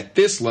game at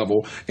this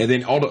level, and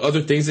then all the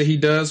other things that he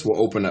does will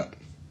open up.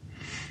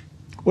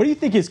 What do you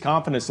think his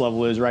confidence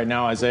level is right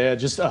now, Isaiah?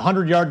 Just a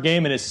 100-yard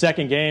game in his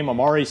second game.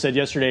 Amari said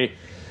yesterday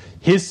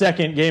his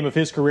second game of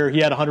his career, he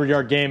had a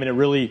 100-yard game, and it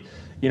really,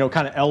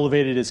 kind of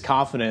elevated his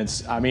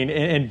confidence. I mean,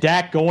 and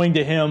Dak going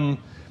to him,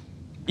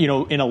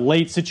 in a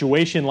late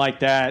situation like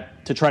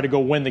that to try to go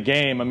win the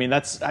game. I mean,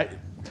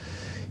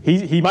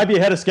 he might be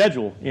ahead of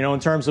schedule, in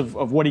terms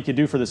of what he could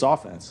do for this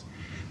offense.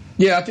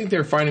 Yeah, I think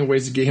they're finding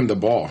ways to get him the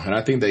ball, and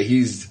I think that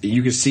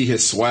you can see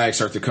his swag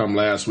start to come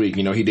last week.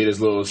 He did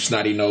his little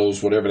snotty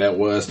nose, whatever that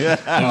was. Yeah,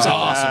 that's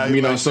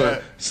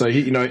awesome. So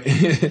he,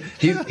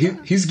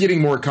 he's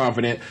getting more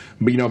confident.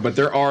 But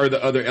there are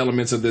the other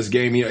elements of this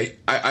game.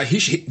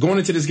 Going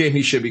into this game,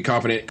 he should be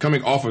confident.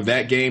 Coming off of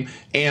that game,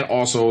 and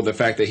also the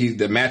fact that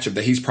the matchup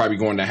that he's probably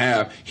going to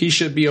have, he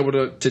should be able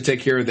to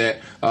take care of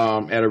that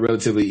at a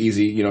relatively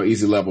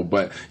easy level.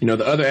 But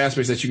the other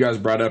aspects that you guys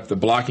brought up, the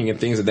blocking and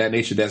things of that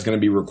nature, that's going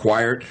to be required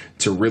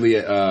to really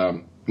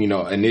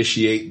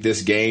initiate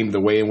this game the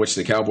way in which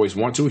the Cowboys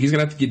want to. He's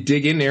going to have to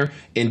dig in there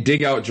and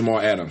dig out Jamal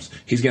Adams.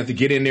 He's going to have to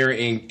get in there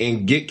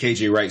and get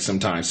KJ Wright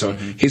sometimes. So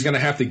he's going to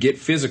have to get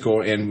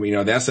physical, and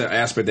that's an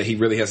aspect that he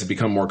really has to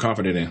become more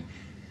confident in.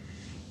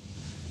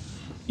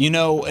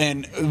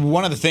 And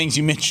one of the things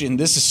you mentioned,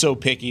 this is so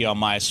picky on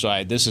my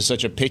side. This is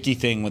such a picky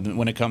thing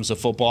when it comes to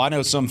football. I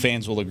know some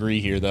fans will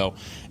agree here, though,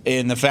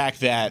 in the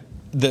fact that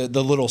the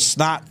little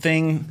snot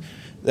thing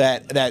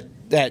that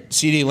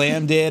CeeDee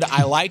Lamb did,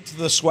 I liked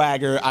the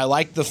swagger. I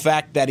liked the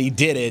fact that he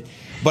did it.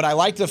 But I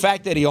like the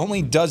fact that he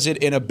only does it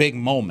in a big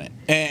moment.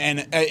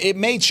 And it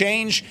may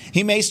change.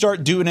 He may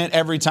start doing it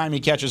every time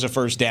he catches a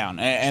first down.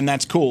 And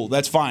that's cool.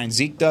 That's fine.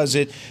 Zeke does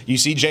it. You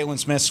see Jalen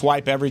Smith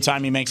swipe every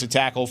time he makes a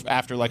tackle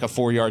after like a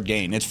 4-yard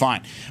gain. It's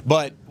fine.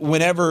 But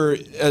whenever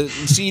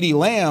CeeDee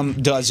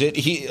Lamb does it,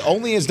 he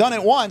only has done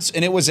it once,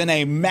 and it was in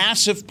a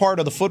massive part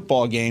of the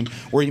football game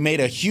where he made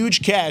a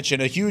huge catch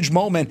in a huge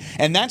moment.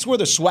 And that's where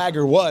the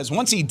swagger was.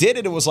 Once he did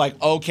it, it was like,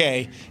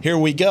 okay, here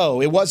we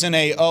go. It wasn't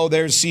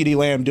there's CeeDee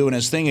Lamb doing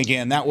his thing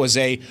again. That was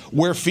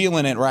we're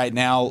feeling it right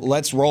now.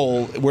 Let's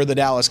roll. We're the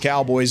Dallas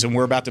Cowboys, and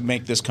we're about to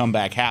make this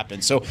comeback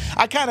happen. So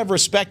I kind of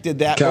respected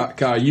that.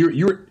 Kyle,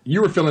 you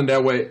were feeling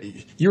that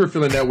way. You were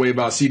feeling that way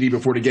about CD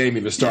before the game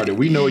even started.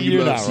 We know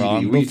you love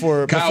CD.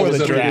 Kyle was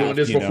up there doing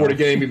this before the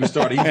game even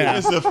started.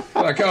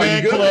 Kyle,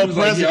 you good? I was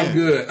like, yeah, I'm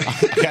good.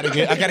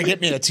 I gotta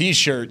get me a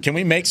T-shirt. Can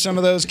we make some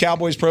of those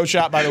Cowboys Pro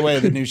Shop? By the way,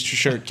 the new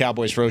shirt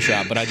Cowboys Pro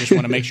Shop. But I just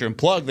want to make sure and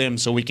plug them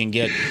so we can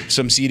get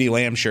some CeeDee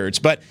Lamb shirts.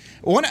 But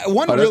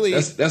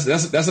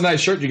that's a nice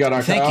shirt you got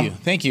on, Kyle.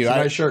 Thank you.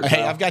 Nice shirt,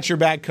 hey, I've got your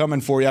bag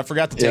coming for you. I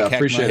forgot to take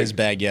Heckma his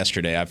bag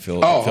yesterday. I feel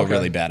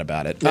really bad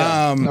about it.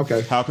 Yeah.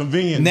 Okay. How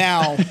convenient.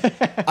 Now,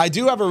 I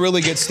do have a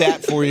really good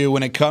stat for you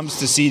when it comes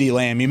to CeeDee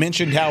Lamb. You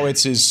mentioned how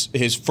it's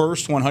his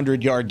first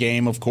 100-yard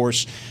game, of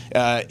course.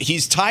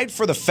 He's tied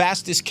for the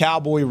fastest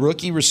Cowboy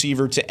rookie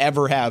receiver to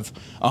ever have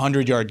a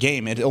 100-yard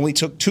game. It only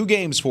took 2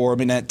 games for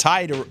him, and that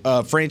tied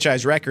a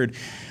franchise record.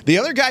 The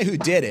other guy who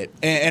did it,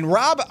 and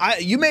Rob,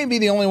 you may be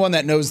the only one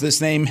that knows this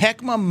name.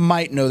 Heckma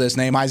might know this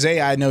name.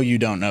 Isaiah, I know you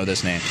don't know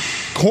this name.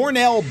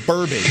 Cornell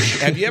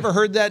Burbage. Have you ever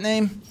heard that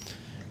name?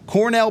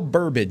 Cornell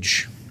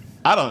Burbage.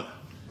 I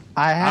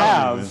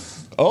have.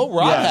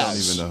 Rob has. I don't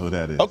even know who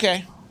that is.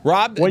 Okay.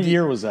 Rob. What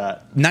year was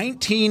that?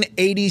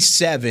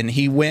 1987.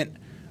 He went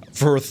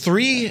for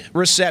 3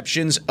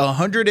 receptions,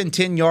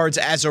 110 yards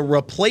as a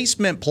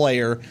replacement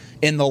player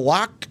in the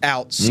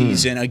lockout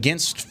season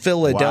against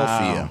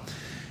Philadelphia. Wow.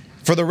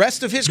 For the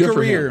rest of his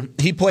career,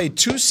 he played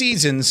 2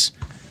 seasons,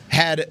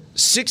 had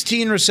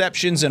 16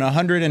 receptions and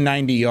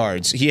 190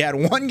 yards. He had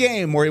 1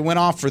 game where he went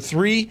off for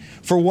 3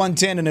 for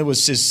 110, and it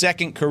was his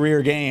second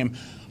career game.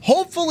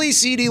 Hopefully,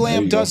 CeeDee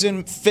Lamb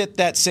doesn't fit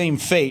that same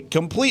fate.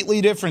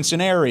 Completely different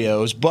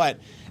scenarios, but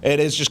it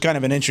is just kind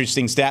of an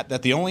interesting stat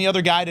that the only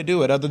other guy to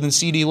do it other than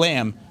CeeDee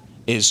Lamb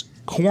is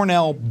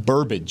Cornell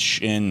Burbage.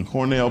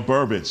 Cornell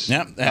Burbage.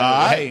 Yep.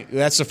 Hey,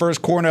 that's the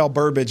first Cornell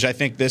Burbage I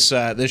think this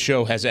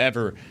show has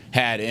ever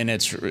had in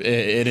its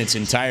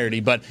entirety.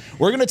 But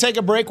we're going to take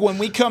a break. When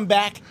we come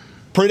back,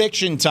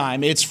 prediction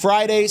time. It's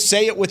Friday.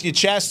 Say it with your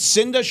chest.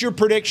 Send us your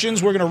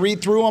predictions. We're going to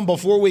read through them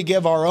before we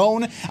give our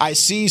own. I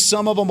see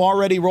some of them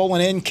already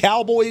rolling in.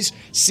 Cowboys,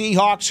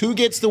 Seahawks, who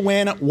gets the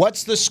win?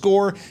 What's the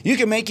score? You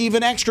can make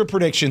even extra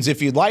predictions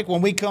if you'd like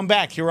when we come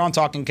back here on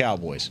Talking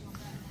Cowboys.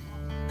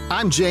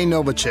 I'm Jay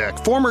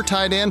Novacek, former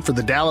tight end for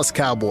the Dallas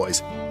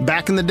Cowboys.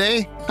 Back in the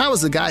day, I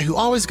was the guy who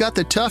always got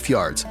the tough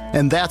yards,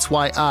 and that's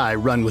why I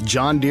run with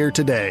John Deere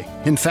today.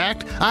 In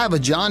fact, I have a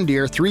John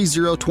Deere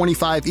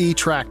 3025E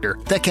tractor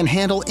that can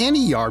handle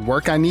any yard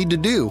work I need to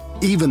do,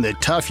 even the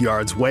tough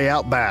yards way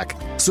out back.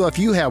 So if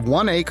you have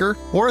 1 acre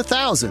or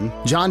 1,000,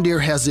 John Deere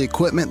has the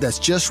equipment that's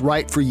just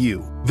right for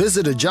you.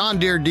 Visit a John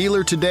Deere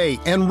dealer today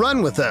and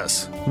run with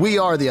us. We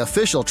are the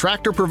official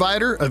tractor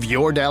provider of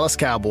your Dallas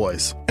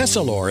Cowboys.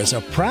 Essilor is a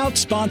proud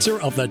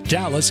sponsor of the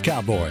Dallas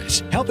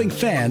Cowboys, helping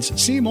fans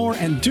see more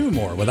and do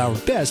more with our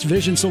best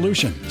vision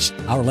solutions.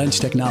 Our lens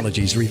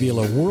technologies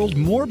reveal a world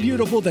more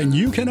beautiful than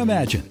you can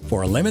imagine.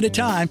 For a limited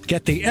time,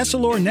 get the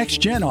Essilor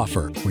Next Gen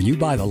offer. When you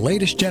buy the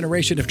latest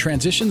generation of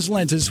Transitions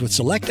lenses with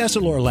select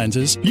Essilor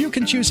lenses, you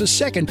can choose a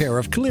second pair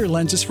of clear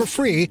lenses for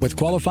free with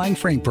qualifying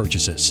frame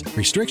purchases.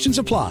 Restrictions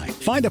apply.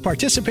 Find a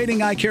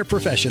participating eye care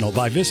professional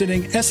by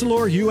visiting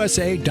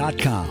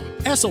EssilorUSA.com.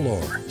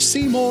 Essilor.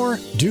 See more,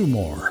 do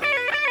more.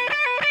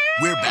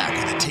 We're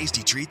back with a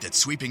tasty treat that's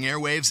sweeping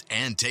airwaves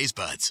and taste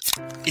buds.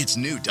 It's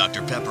new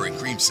Dr. Pepper and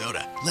Cream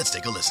Soda. Let's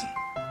take a listen.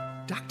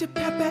 Dr.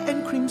 Pepper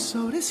and Cream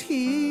Soda's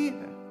here.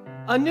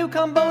 A new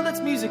combo that's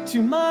music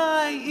to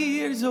my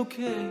ears,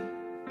 okay.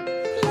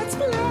 Let's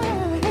play.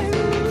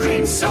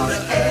 Cream Soda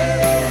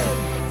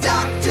and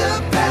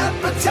Dr.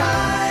 Pepper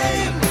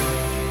time.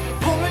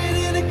 Pour it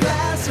in a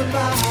glass of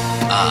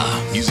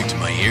ice. Music to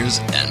my ears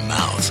and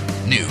mouth.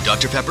 New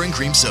Dr. Pepper and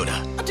Cream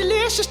Soda. A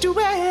delicious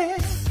duet.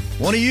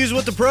 Want to use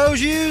what the pros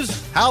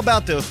use? How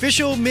about the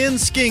official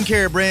men's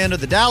skincare brand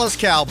of the Dallas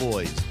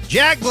Cowboys?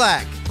 Jack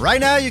Black.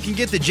 Right now, you can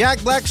get the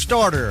Jack Black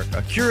Starter,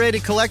 a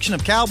curated collection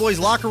of Cowboys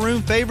locker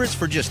room favorites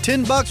for just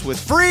 $10 with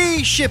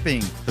free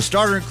shipping. The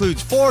starter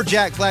includes 4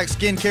 Jack Black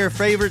skincare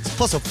favorites,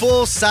 plus a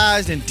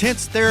full-sized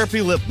intense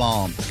therapy lip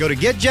balm. Go to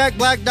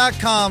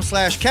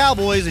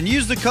getjackblack.com/Cowboys and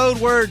use the code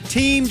word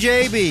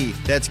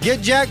TEAMJB. That's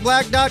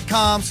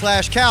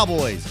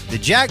getjackblack.com/Cowboys. The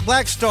Jack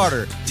Black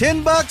Starter,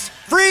 $10,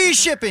 free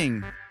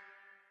shipping.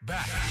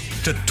 Back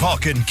to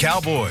Talkin'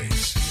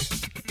 Cowboys.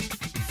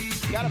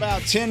 Got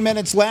about 10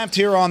 minutes left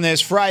here on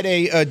this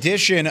Friday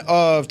edition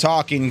of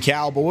Talking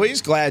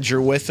Cowboys. Glad you're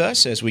with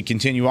us as we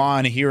continue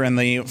on here in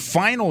the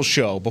final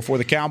show before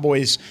the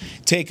Cowboys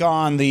take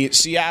on the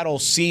Seattle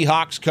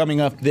Seahawks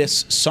coming up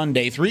this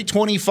Sunday.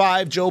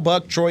 3:25, Joe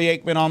Buck, Troy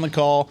Aikman on the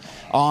call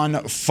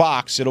on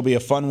Fox. It'll be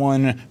a fun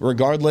one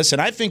regardless, and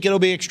I think it'll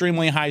be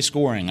extremely high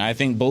scoring. I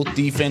think both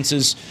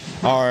defenses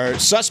are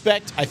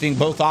suspect. I think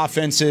both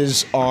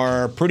offenses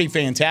are pretty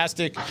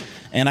fantastic.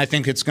 And I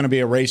think it's going to be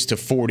a race to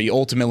 40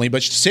 ultimately.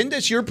 But send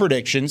us your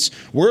predictions.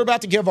 We're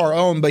about to give our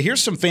own, but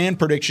here's some fan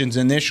predictions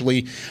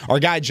initially. Our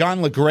guy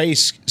John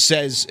LaGrace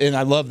says, and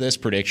I love this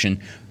prediction,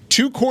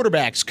 2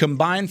 quarterbacks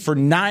combined for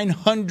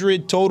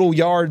 900 total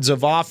yards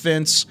of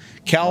offense.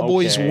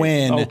 Cowboys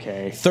win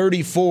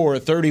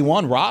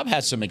 34-31. Rob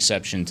has some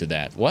exception to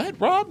that. What,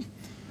 Rob?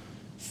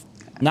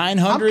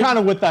 900? I'm kind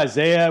of with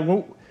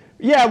Isaiah.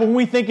 Yeah, when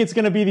we think it's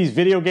going to be these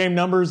video game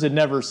numbers, it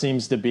never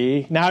seems to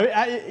be. Now,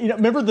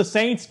 remember the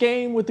Saints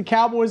game with the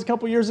Cowboys a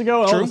couple years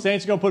ago? True. Oh, the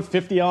Saints are going to put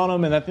 50 on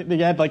them, and I think they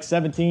had like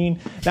 17.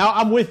 Now,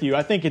 I'm with you.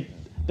 I think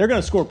they're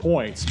going to score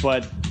points,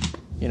 but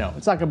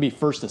it's not going to be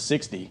first to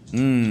 60.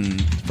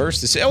 First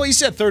to 60. Oh, he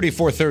said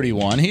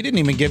 34-31. He didn't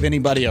even give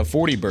anybody a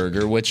 40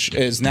 burger, which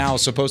is now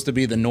supposed to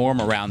be the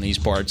norm around these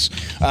parts.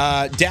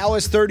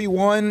 Dallas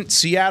 31,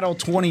 Seattle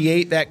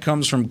 28. That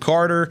comes from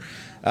Carter.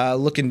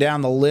 Looking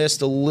down the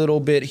list a little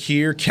bit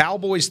here.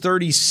 Cowboys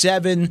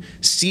 37,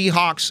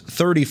 Seahawks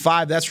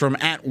 35. That's from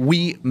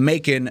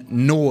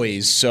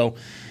 @WeMakingNoise. So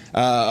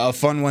a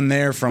fun one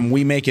there from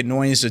We Making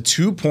Noise. A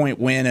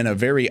 2-point win and a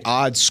very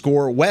odd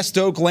score. West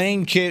Oak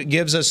Lane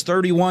gives us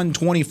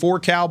 31-24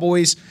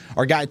 Cowboys.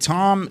 Our guy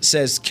Tom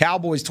says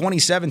Cowboys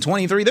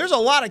 27-23. There's a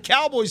lot of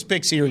Cowboys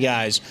picks here,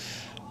 guys.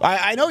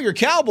 I know you're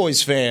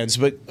Cowboys fans,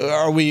 but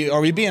are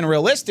we being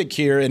realistic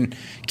here? And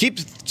keep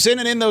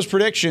sending in those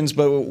predictions,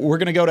 but we're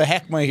going to go to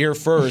Heckma here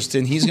first,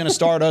 and he's going to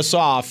start us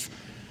off.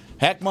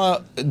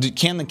 Heckma,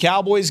 can the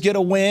Cowboys get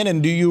a win,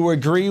 and do you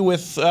agree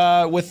with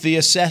the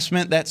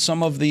assessment that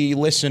some of the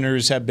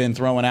listeners have been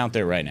throwing out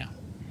there right now?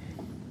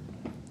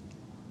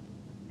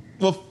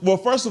 Well,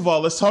 first of all,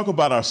 let's talk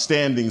about our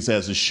standings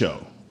as a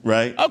show,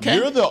 right? Okay.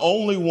 You're the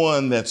only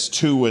one that's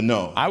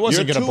 2-0. I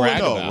wasn't going to brag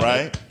about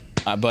right? it.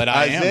 But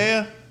I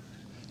Isaiah, am.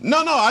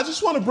 No, I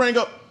just want to bring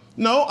up.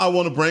 No, I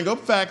want to bring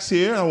up facts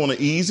here. I want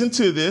to ease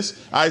into this.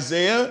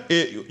 Isaiah,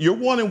 you're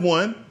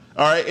 1-1.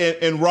 All right,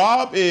 and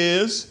Rob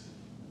is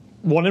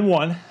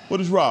 1-1.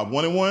 What is Rob?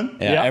 1-1?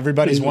 Yeah,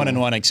 everybody's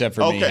 1-1 except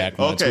for me. Heckma.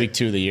 Okay. It's week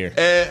 2 of the year.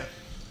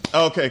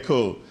 Okay,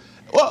 cool.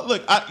 Well,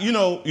 look, you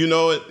know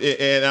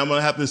it, and I'm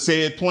gonna have to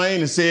say it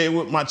plain and say it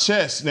with my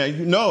chest.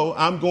 Now,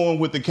 I'm going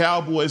with the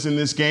Cowboys in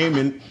this game,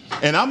 and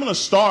I'm gonna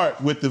start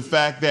with the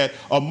fact that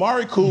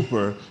Amari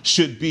Cooper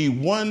should be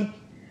one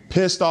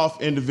pissed off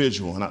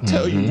individual, and I'll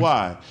tell you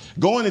why.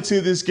 Going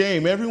into this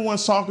game,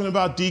 everyone's talking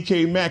about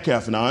DK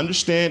Metcalf, and I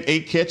understand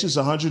 8 catches,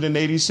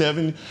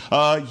 187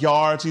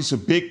 yards. He's a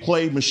big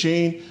play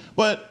machine.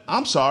 But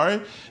I'm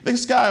sorry,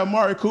 this guy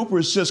Amari Cooper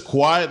is just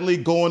quietly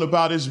going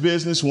about his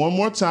business. One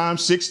more time,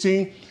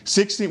 16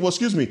 catches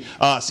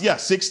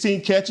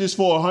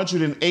for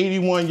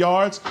 181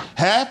 yards.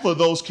 Half of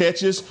those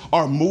catches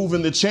are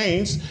moving the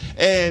chains.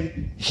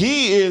 And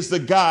he is the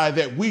guy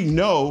that we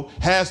know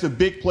has the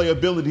big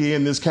playability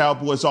in this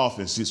Cowboys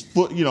offense. His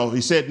foot,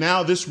 he said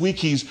now this week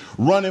he's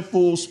running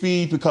full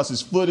speed because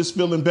his foot is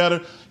feeling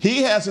better.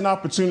 He has an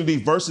opportunity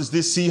versus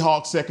this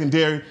Seahawks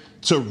secondary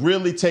to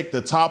really take the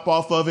top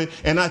off of it.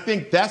 And I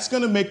think that's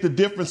going to make the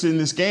difference in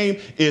this game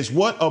is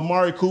what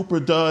Amari Cooper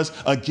does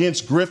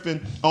against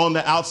Griffin on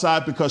the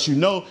outside, because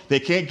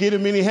they can't get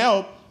him any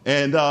help.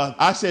 And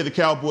I say the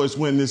Cowboys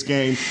win this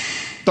game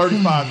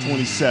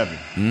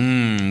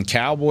 35-27.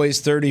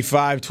 Cowboys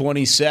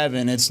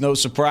 35-27. It's no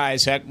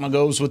surprise. Heckma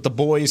goes with the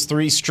boys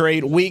 3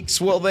 straight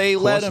weeks. Will they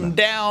let him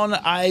down?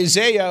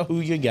 Isaiah, who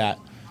you got?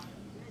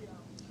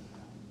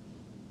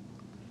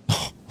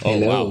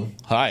 Hello. Wow.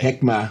 Hi.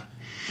 Heckma.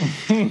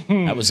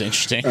 That was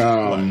interesting. What's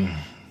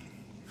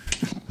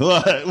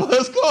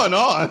going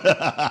on?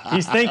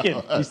 He's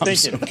thinking.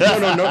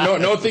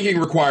 No thinking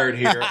required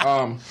here.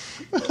 I'm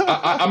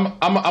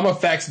a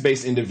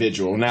facts-based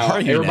individual. Now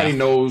everybody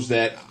knows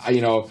that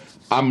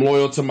I'm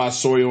loyal to my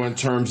soil in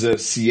terms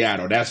of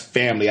Seattle. That's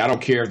family. I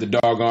don't care if the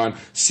doggone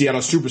Seattle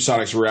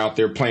Supersonics were out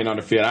there playing on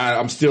the field.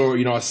 I'm still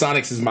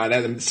Sonics is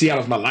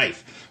Seattle's my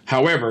life.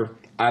 However,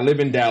 I live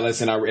in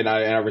Dallas, and I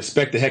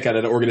respect the heck out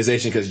of the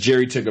organization because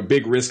Jerry took a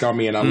big risk on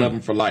me, and I love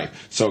him for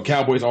life. So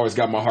Cowboys always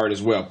got my heart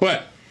as well.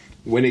 But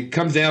when it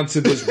comes down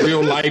to this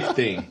real life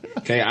thing,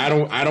 okay, I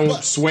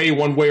don't sway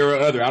one way or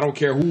other. I don't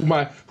care who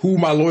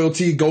my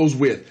loyalty goes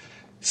with.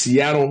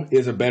 Seattle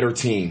is a better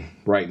team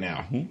right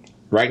now.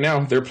 Right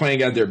now, they're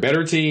playing as their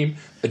better team.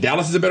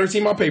 Dallas is a better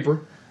team on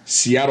paper.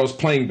 Seattle's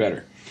playing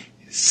better.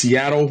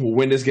 Seattle will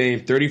win this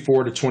game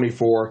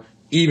 34-24,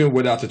 even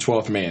without the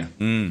 12th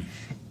man.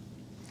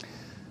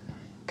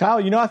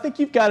 Kyle, I think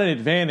you've got an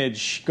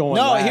advantage going.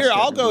 No, here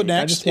I'll go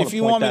next if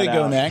you want me to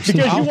go next.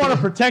 Because you want to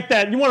protect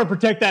that. You want to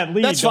protect that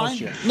lead. That's fine.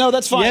 Don't you? No,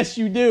 that's fine. Yes,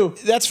 you do.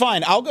 That's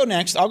fine. I'll go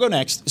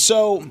next.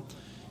 So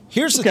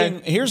here's the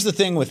thing. Here's the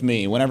thing with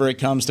me. Whenever it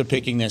comes to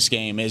picking this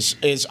game,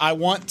 is I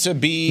want to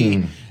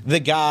be the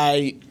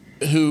guy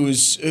who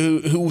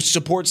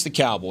supports the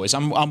Cowboys.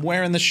 I'm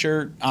wearing the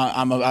shirt.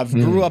 I've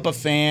grew up a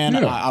fan.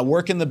 Yeah. I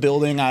work in the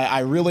building. I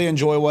really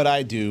enjoy what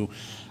I do.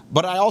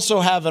 But I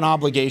also have an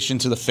obligation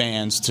to the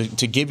fans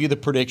to give you the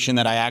prediction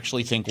that I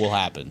actually think will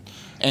happen,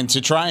 and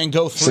to try and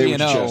go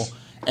 3-0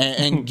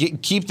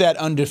 and keep that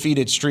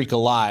undefeated streak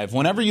alive.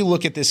 Whenever you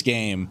look at this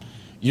game,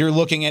 you're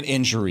looking at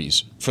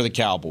injuries for the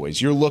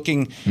Cowboys. You're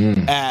looking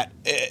at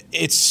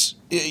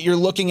you're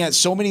looking at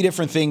so many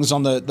different things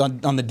on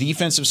the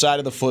defensive side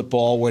of the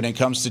football when it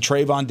comes to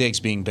Trayvon Diggs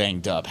being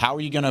banged up. How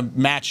are you going to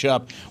match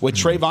up with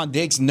Trayvon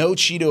Diggs, no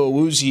Cheeto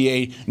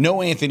Awuzie,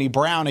 no Anthony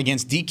Brown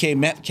against DK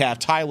Metcalf,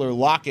 Tyler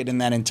Lockett, and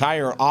that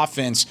entire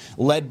offense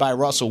led by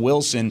Russell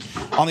Wilson?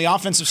 On the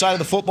offensive side of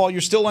the football,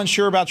 you're still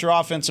unsure about your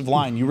offensive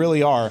line. You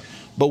really are.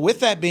 But with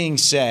that being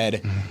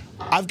said,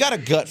 I've got a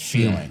gut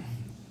feeling.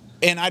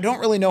 And I don't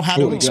really know how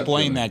to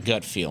explain that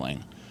gut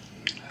feeling.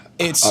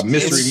 It's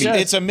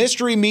a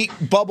mystery meat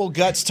bubble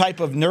guts type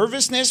of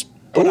nervousness,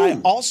 but I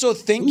also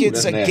think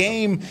it's a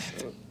game.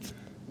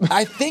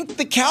 I think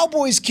the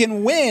Cowboys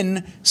can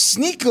win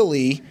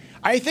sneakily.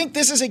 I think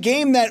this is a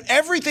game that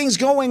everything's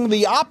going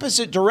the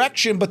opposite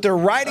direction, but they're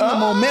riding the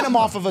momentum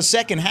off of a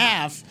second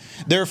half.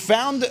 They're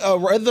found a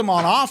rhythm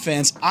on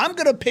offense. I'm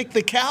going to pick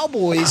the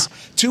Cowboys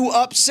to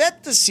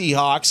upset the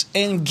Seahawks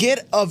and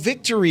get a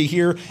victory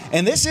here.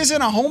 And this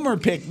isn't a homer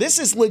pick. This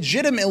is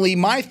legitimately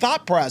my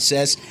thought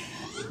process.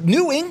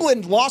 New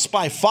England lost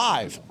by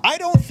 5. I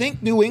don't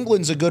think New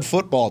England's a good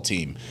football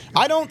team.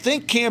 I don't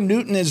think Cam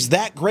Newton is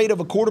that great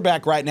of a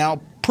quarterback right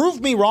now. Prove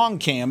me wrong,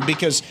 Cam,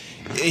 because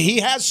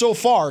he has so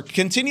far.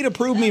 Continue to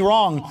prove me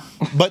wrong.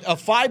 But a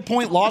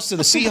 5-point loss to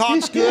the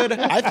Seahawks, good.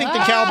 I think the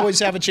Cowboys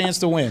have a chance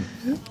to win.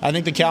 I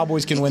think the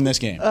Cowboys can win this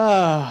game.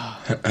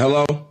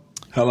 Hello?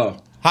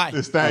 Hi.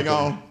 This thing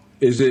on?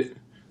 Is it?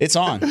 It's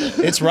on.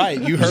 It's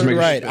right. You heard it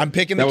right. I'm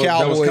picking the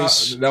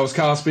Cowboys. That was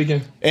Kyle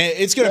speaking?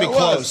 It's going to be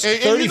close.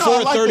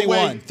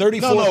 34-31.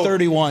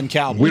 34-31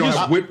 Cowboys.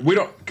 We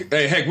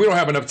don't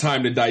have enough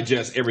time to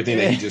digest everything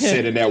that he just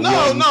said in that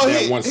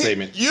one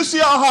statement. You see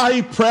how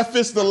he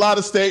prefaced a lot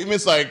of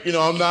statements like,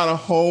 I'm not a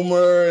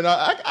homer, and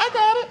I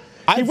got it.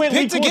 I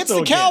picked against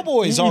the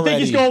Cowboys already. You think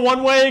he's going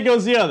one way, he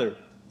goes the other.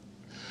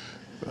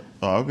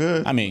 All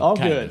good. I mean, all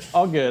good.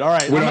 All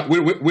right.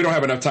 We don't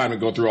have enough time to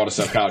go through all the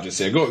stuff Kyle just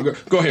said.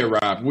 Go ahead,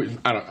 Rob.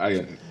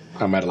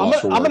 I'm at a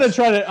loss for words.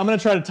 I'm gonna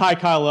try to tie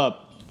Kyle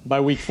up by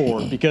week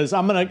 4 because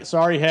I'm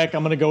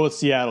gonna go with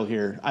Seattle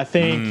here. I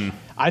think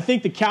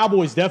the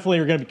Cowboys definitely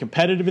are going to be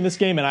competitive in this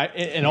game,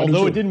 and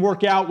although it didn't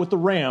work out with the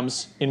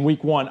Rams in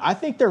week 1, I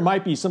think there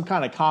might be some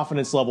kind of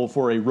confidence level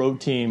for a road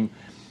team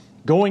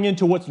going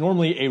into what's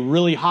normally a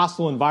really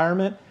hostile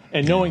environment.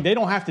 And knowing they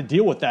don't have to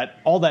deal with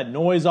all that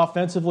noise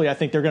offensively, I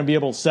think they're going to be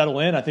able to settle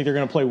in. I think they're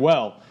going to play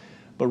well.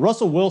 But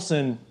Russell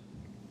Wilson,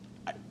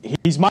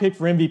 he's my pick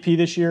for MVP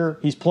this year.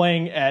 He's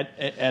playing at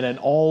an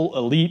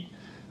all-elite,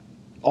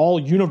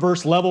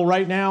 all-universe level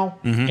right now.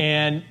 Mm-hmm.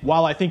 And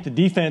while I think the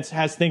defense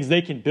has things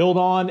they can build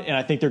on, and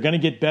I think they're going to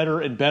get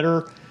better and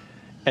better,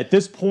 at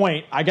this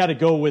point, I got to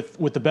go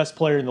with the best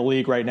player in the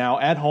league right now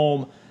at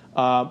home,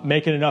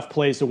 making enough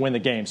plays to win the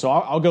game. So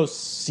I'll go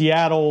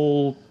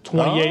Seattle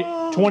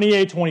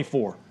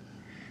 28-24.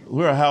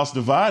 We're a house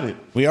divided.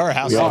 We are a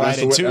house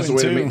divided. That's the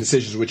way to make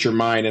decisions with your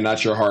mind and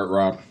not your heart,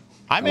 Rob.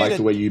 I like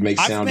the way you make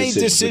sound decisions. I've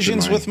made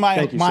decisions with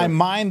my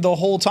mind the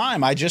whole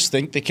time. I just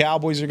think the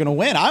Cowboys are going to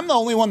win. I'm the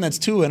only one that's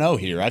 2-0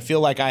 here. I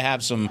feel like I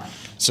have some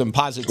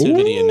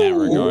positivity in that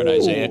regard,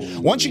 Isaiah.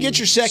 Once you get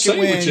your second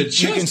win,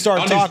 you can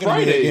start talking to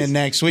me again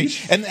next week.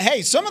 And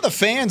hey, some of the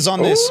fans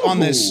on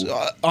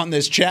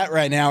this chat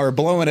right now are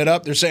blowing it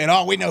up. They're saying,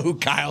 "Oh, we know who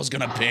Kyle's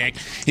going to pick.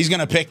 He's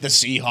going to pick the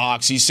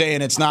Seahawks. He's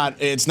saying it's not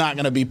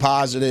going to be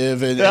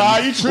positive." And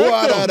you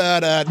tricked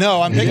them.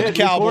 No, I'm picking the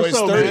Cowboys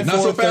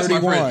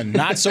 34-31.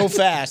 Not so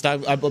fast.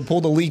 I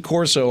pulled a Lee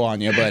Corso on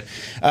you, but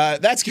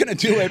that's going to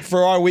do it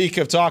for our week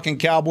of Talking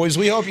Cowboys.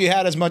 We hope you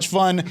had as much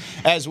fun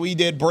as we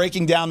did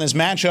breaking down this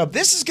matchup.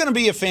 This is going to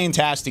be a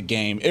fantastic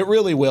game. It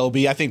really will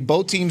be. I think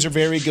both teams are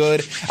very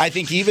good. I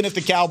think even if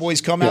the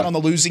Cowboys come out on the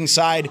losing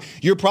side,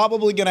 you're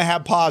probably going to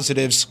have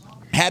positives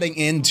heading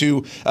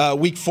into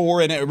week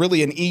 4 and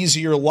really an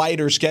easier,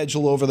 lighter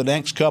schedule over the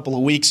next couple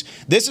of weeks.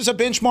 This is a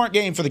benchmark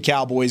game for the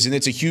Cowboys, and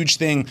it's a huge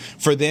thing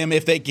for them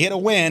if they get a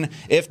win.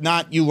 If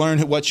not, you learn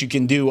what you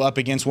can do up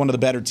against one of the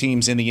better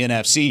teams in the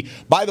NFC.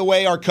 By the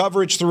way, our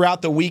coverage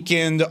throughout the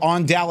weekend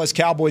on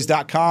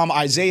DallasCowboys.com,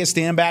 Isaiah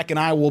Stanback and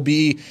I will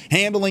be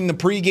handling the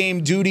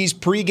pregame duties,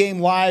 pregame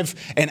live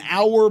an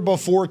hour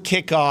before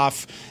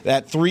kickoff.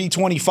 At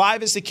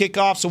 3:25 is the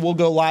kickoff, so we'll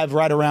go live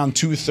right around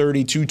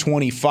 2:30,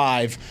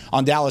 2:25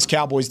 on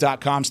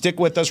DallasCowboys.com. Stick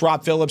with us.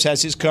 Rob Phillips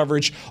has his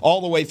coverage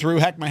all the way through.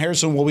 Heckma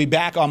Harrison will be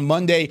back on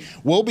Monday.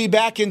 We'll be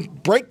back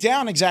and break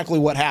down exactly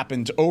what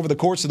happened over the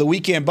course of the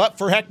weekend. But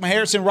for Heckma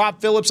Harrison, Rob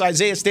Phillips,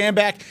 Isaiah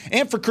Stanback,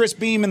 and for Chris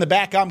Beam in the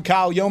back, I'm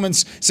Kyle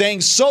Yeomans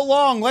saying so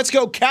long. Let's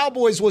go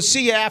Cowboys. We'll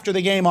see you after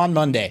the game on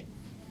Monday.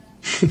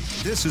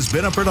 This has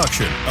been a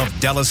production of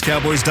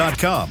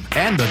DallasCowboys.com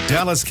and the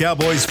Dallas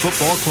Cowboys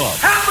Football Club.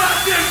 How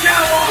about this,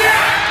 Cowboys?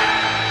 Yeah!